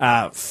to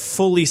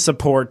fully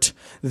support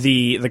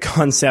the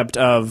concept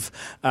of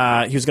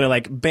he was going to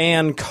like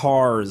ban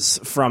cars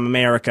from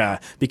America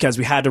because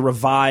we had to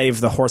revive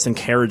the horse and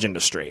carriage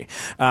industry,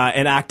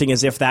 and acting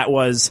as if that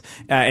was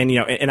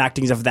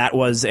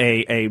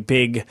a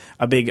big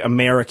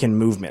American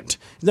movement.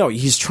 No,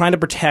 he's trying to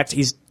protect.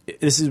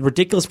 This is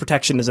ridiculous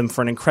protectionism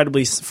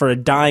for a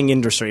dying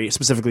industry,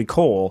 specifically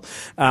coal,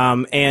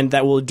 and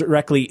that will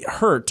directly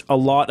hurt a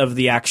lot of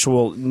the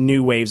actual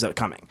new waves that are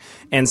coming.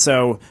 And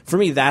so, for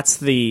me,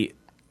 there's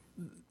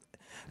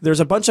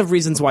a bunch of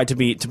reasons why to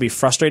be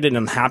frustrated and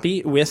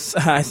unhappy with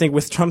I think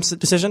with Trump's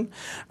decision,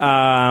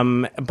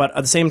 but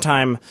at the same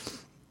time,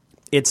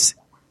 it's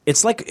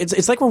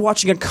like we're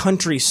watching a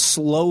country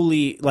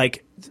slowly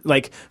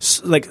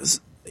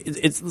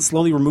it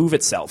slowly remove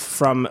itself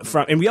from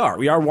and we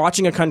are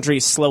watching a country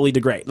slowly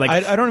degrade. Like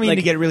I don't mean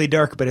to get really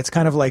dark, but it's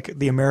kind of like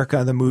the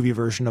America the movie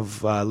version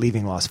of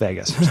Leaving Las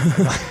Vegas.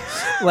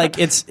 Like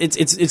it's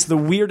the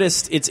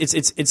weirdest.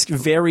 It's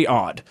very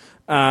odd.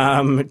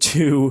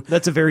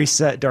 That's a very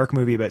dark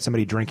movie about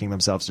somebody drinking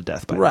themselves to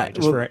death. By right.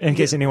 The way, in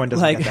case anyone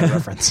doesn't get that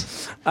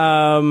reference.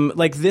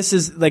 This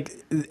is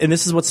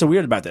what's so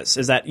weird about this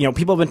is that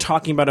people have been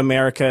talking about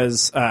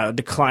America's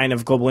decline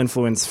of global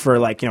influence for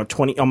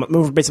 20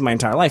 basically my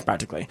entire life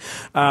practically.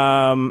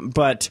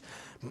 But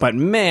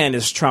man,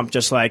 is Trump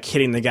just like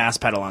hitting the gas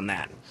pedal on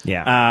that?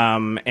 Yeah.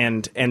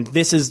 And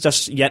this is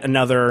just yet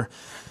another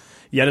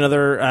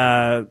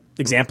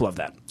example of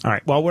that. All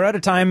right. Well, we're out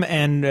of time,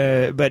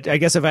 but I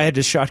guess if I had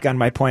to shotgun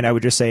my point, I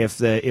would just say if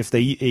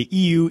the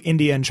EU,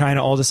 India, and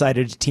China all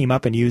decided to team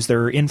up and use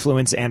their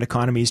influence and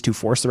economies to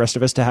force the rest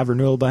of us to have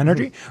renewable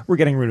energy, we're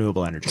getting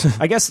renewable energy.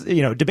 I guess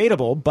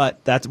debatable,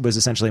 but that was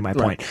essentially my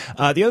point.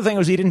 Right. The other thing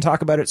was he didn't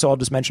talk about it, so I'll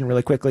just mention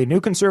really quickly. New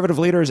conservative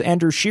leader is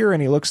Andrew Scheer,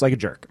 and he looks like a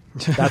jerk.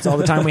 That's all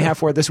the time we have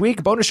for this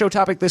week. Bonus show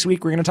topic this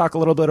week: we're going to talk a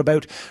little bit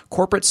about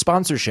corporate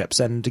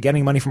sponsorships and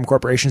getting money from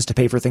corporations to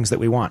pay for things that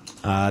we want.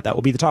 That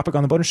will be the topic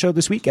on the bonus show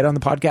this week. Get on the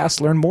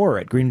podcast, learn more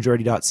at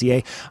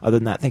greenmajority.ca. Other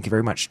than that, thank you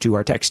very much to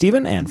our tech,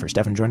 Stephen, and for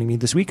Stefan joining me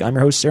this week. I'm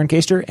your host, Saren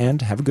Kaster,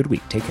 and have a good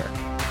week. Take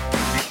care.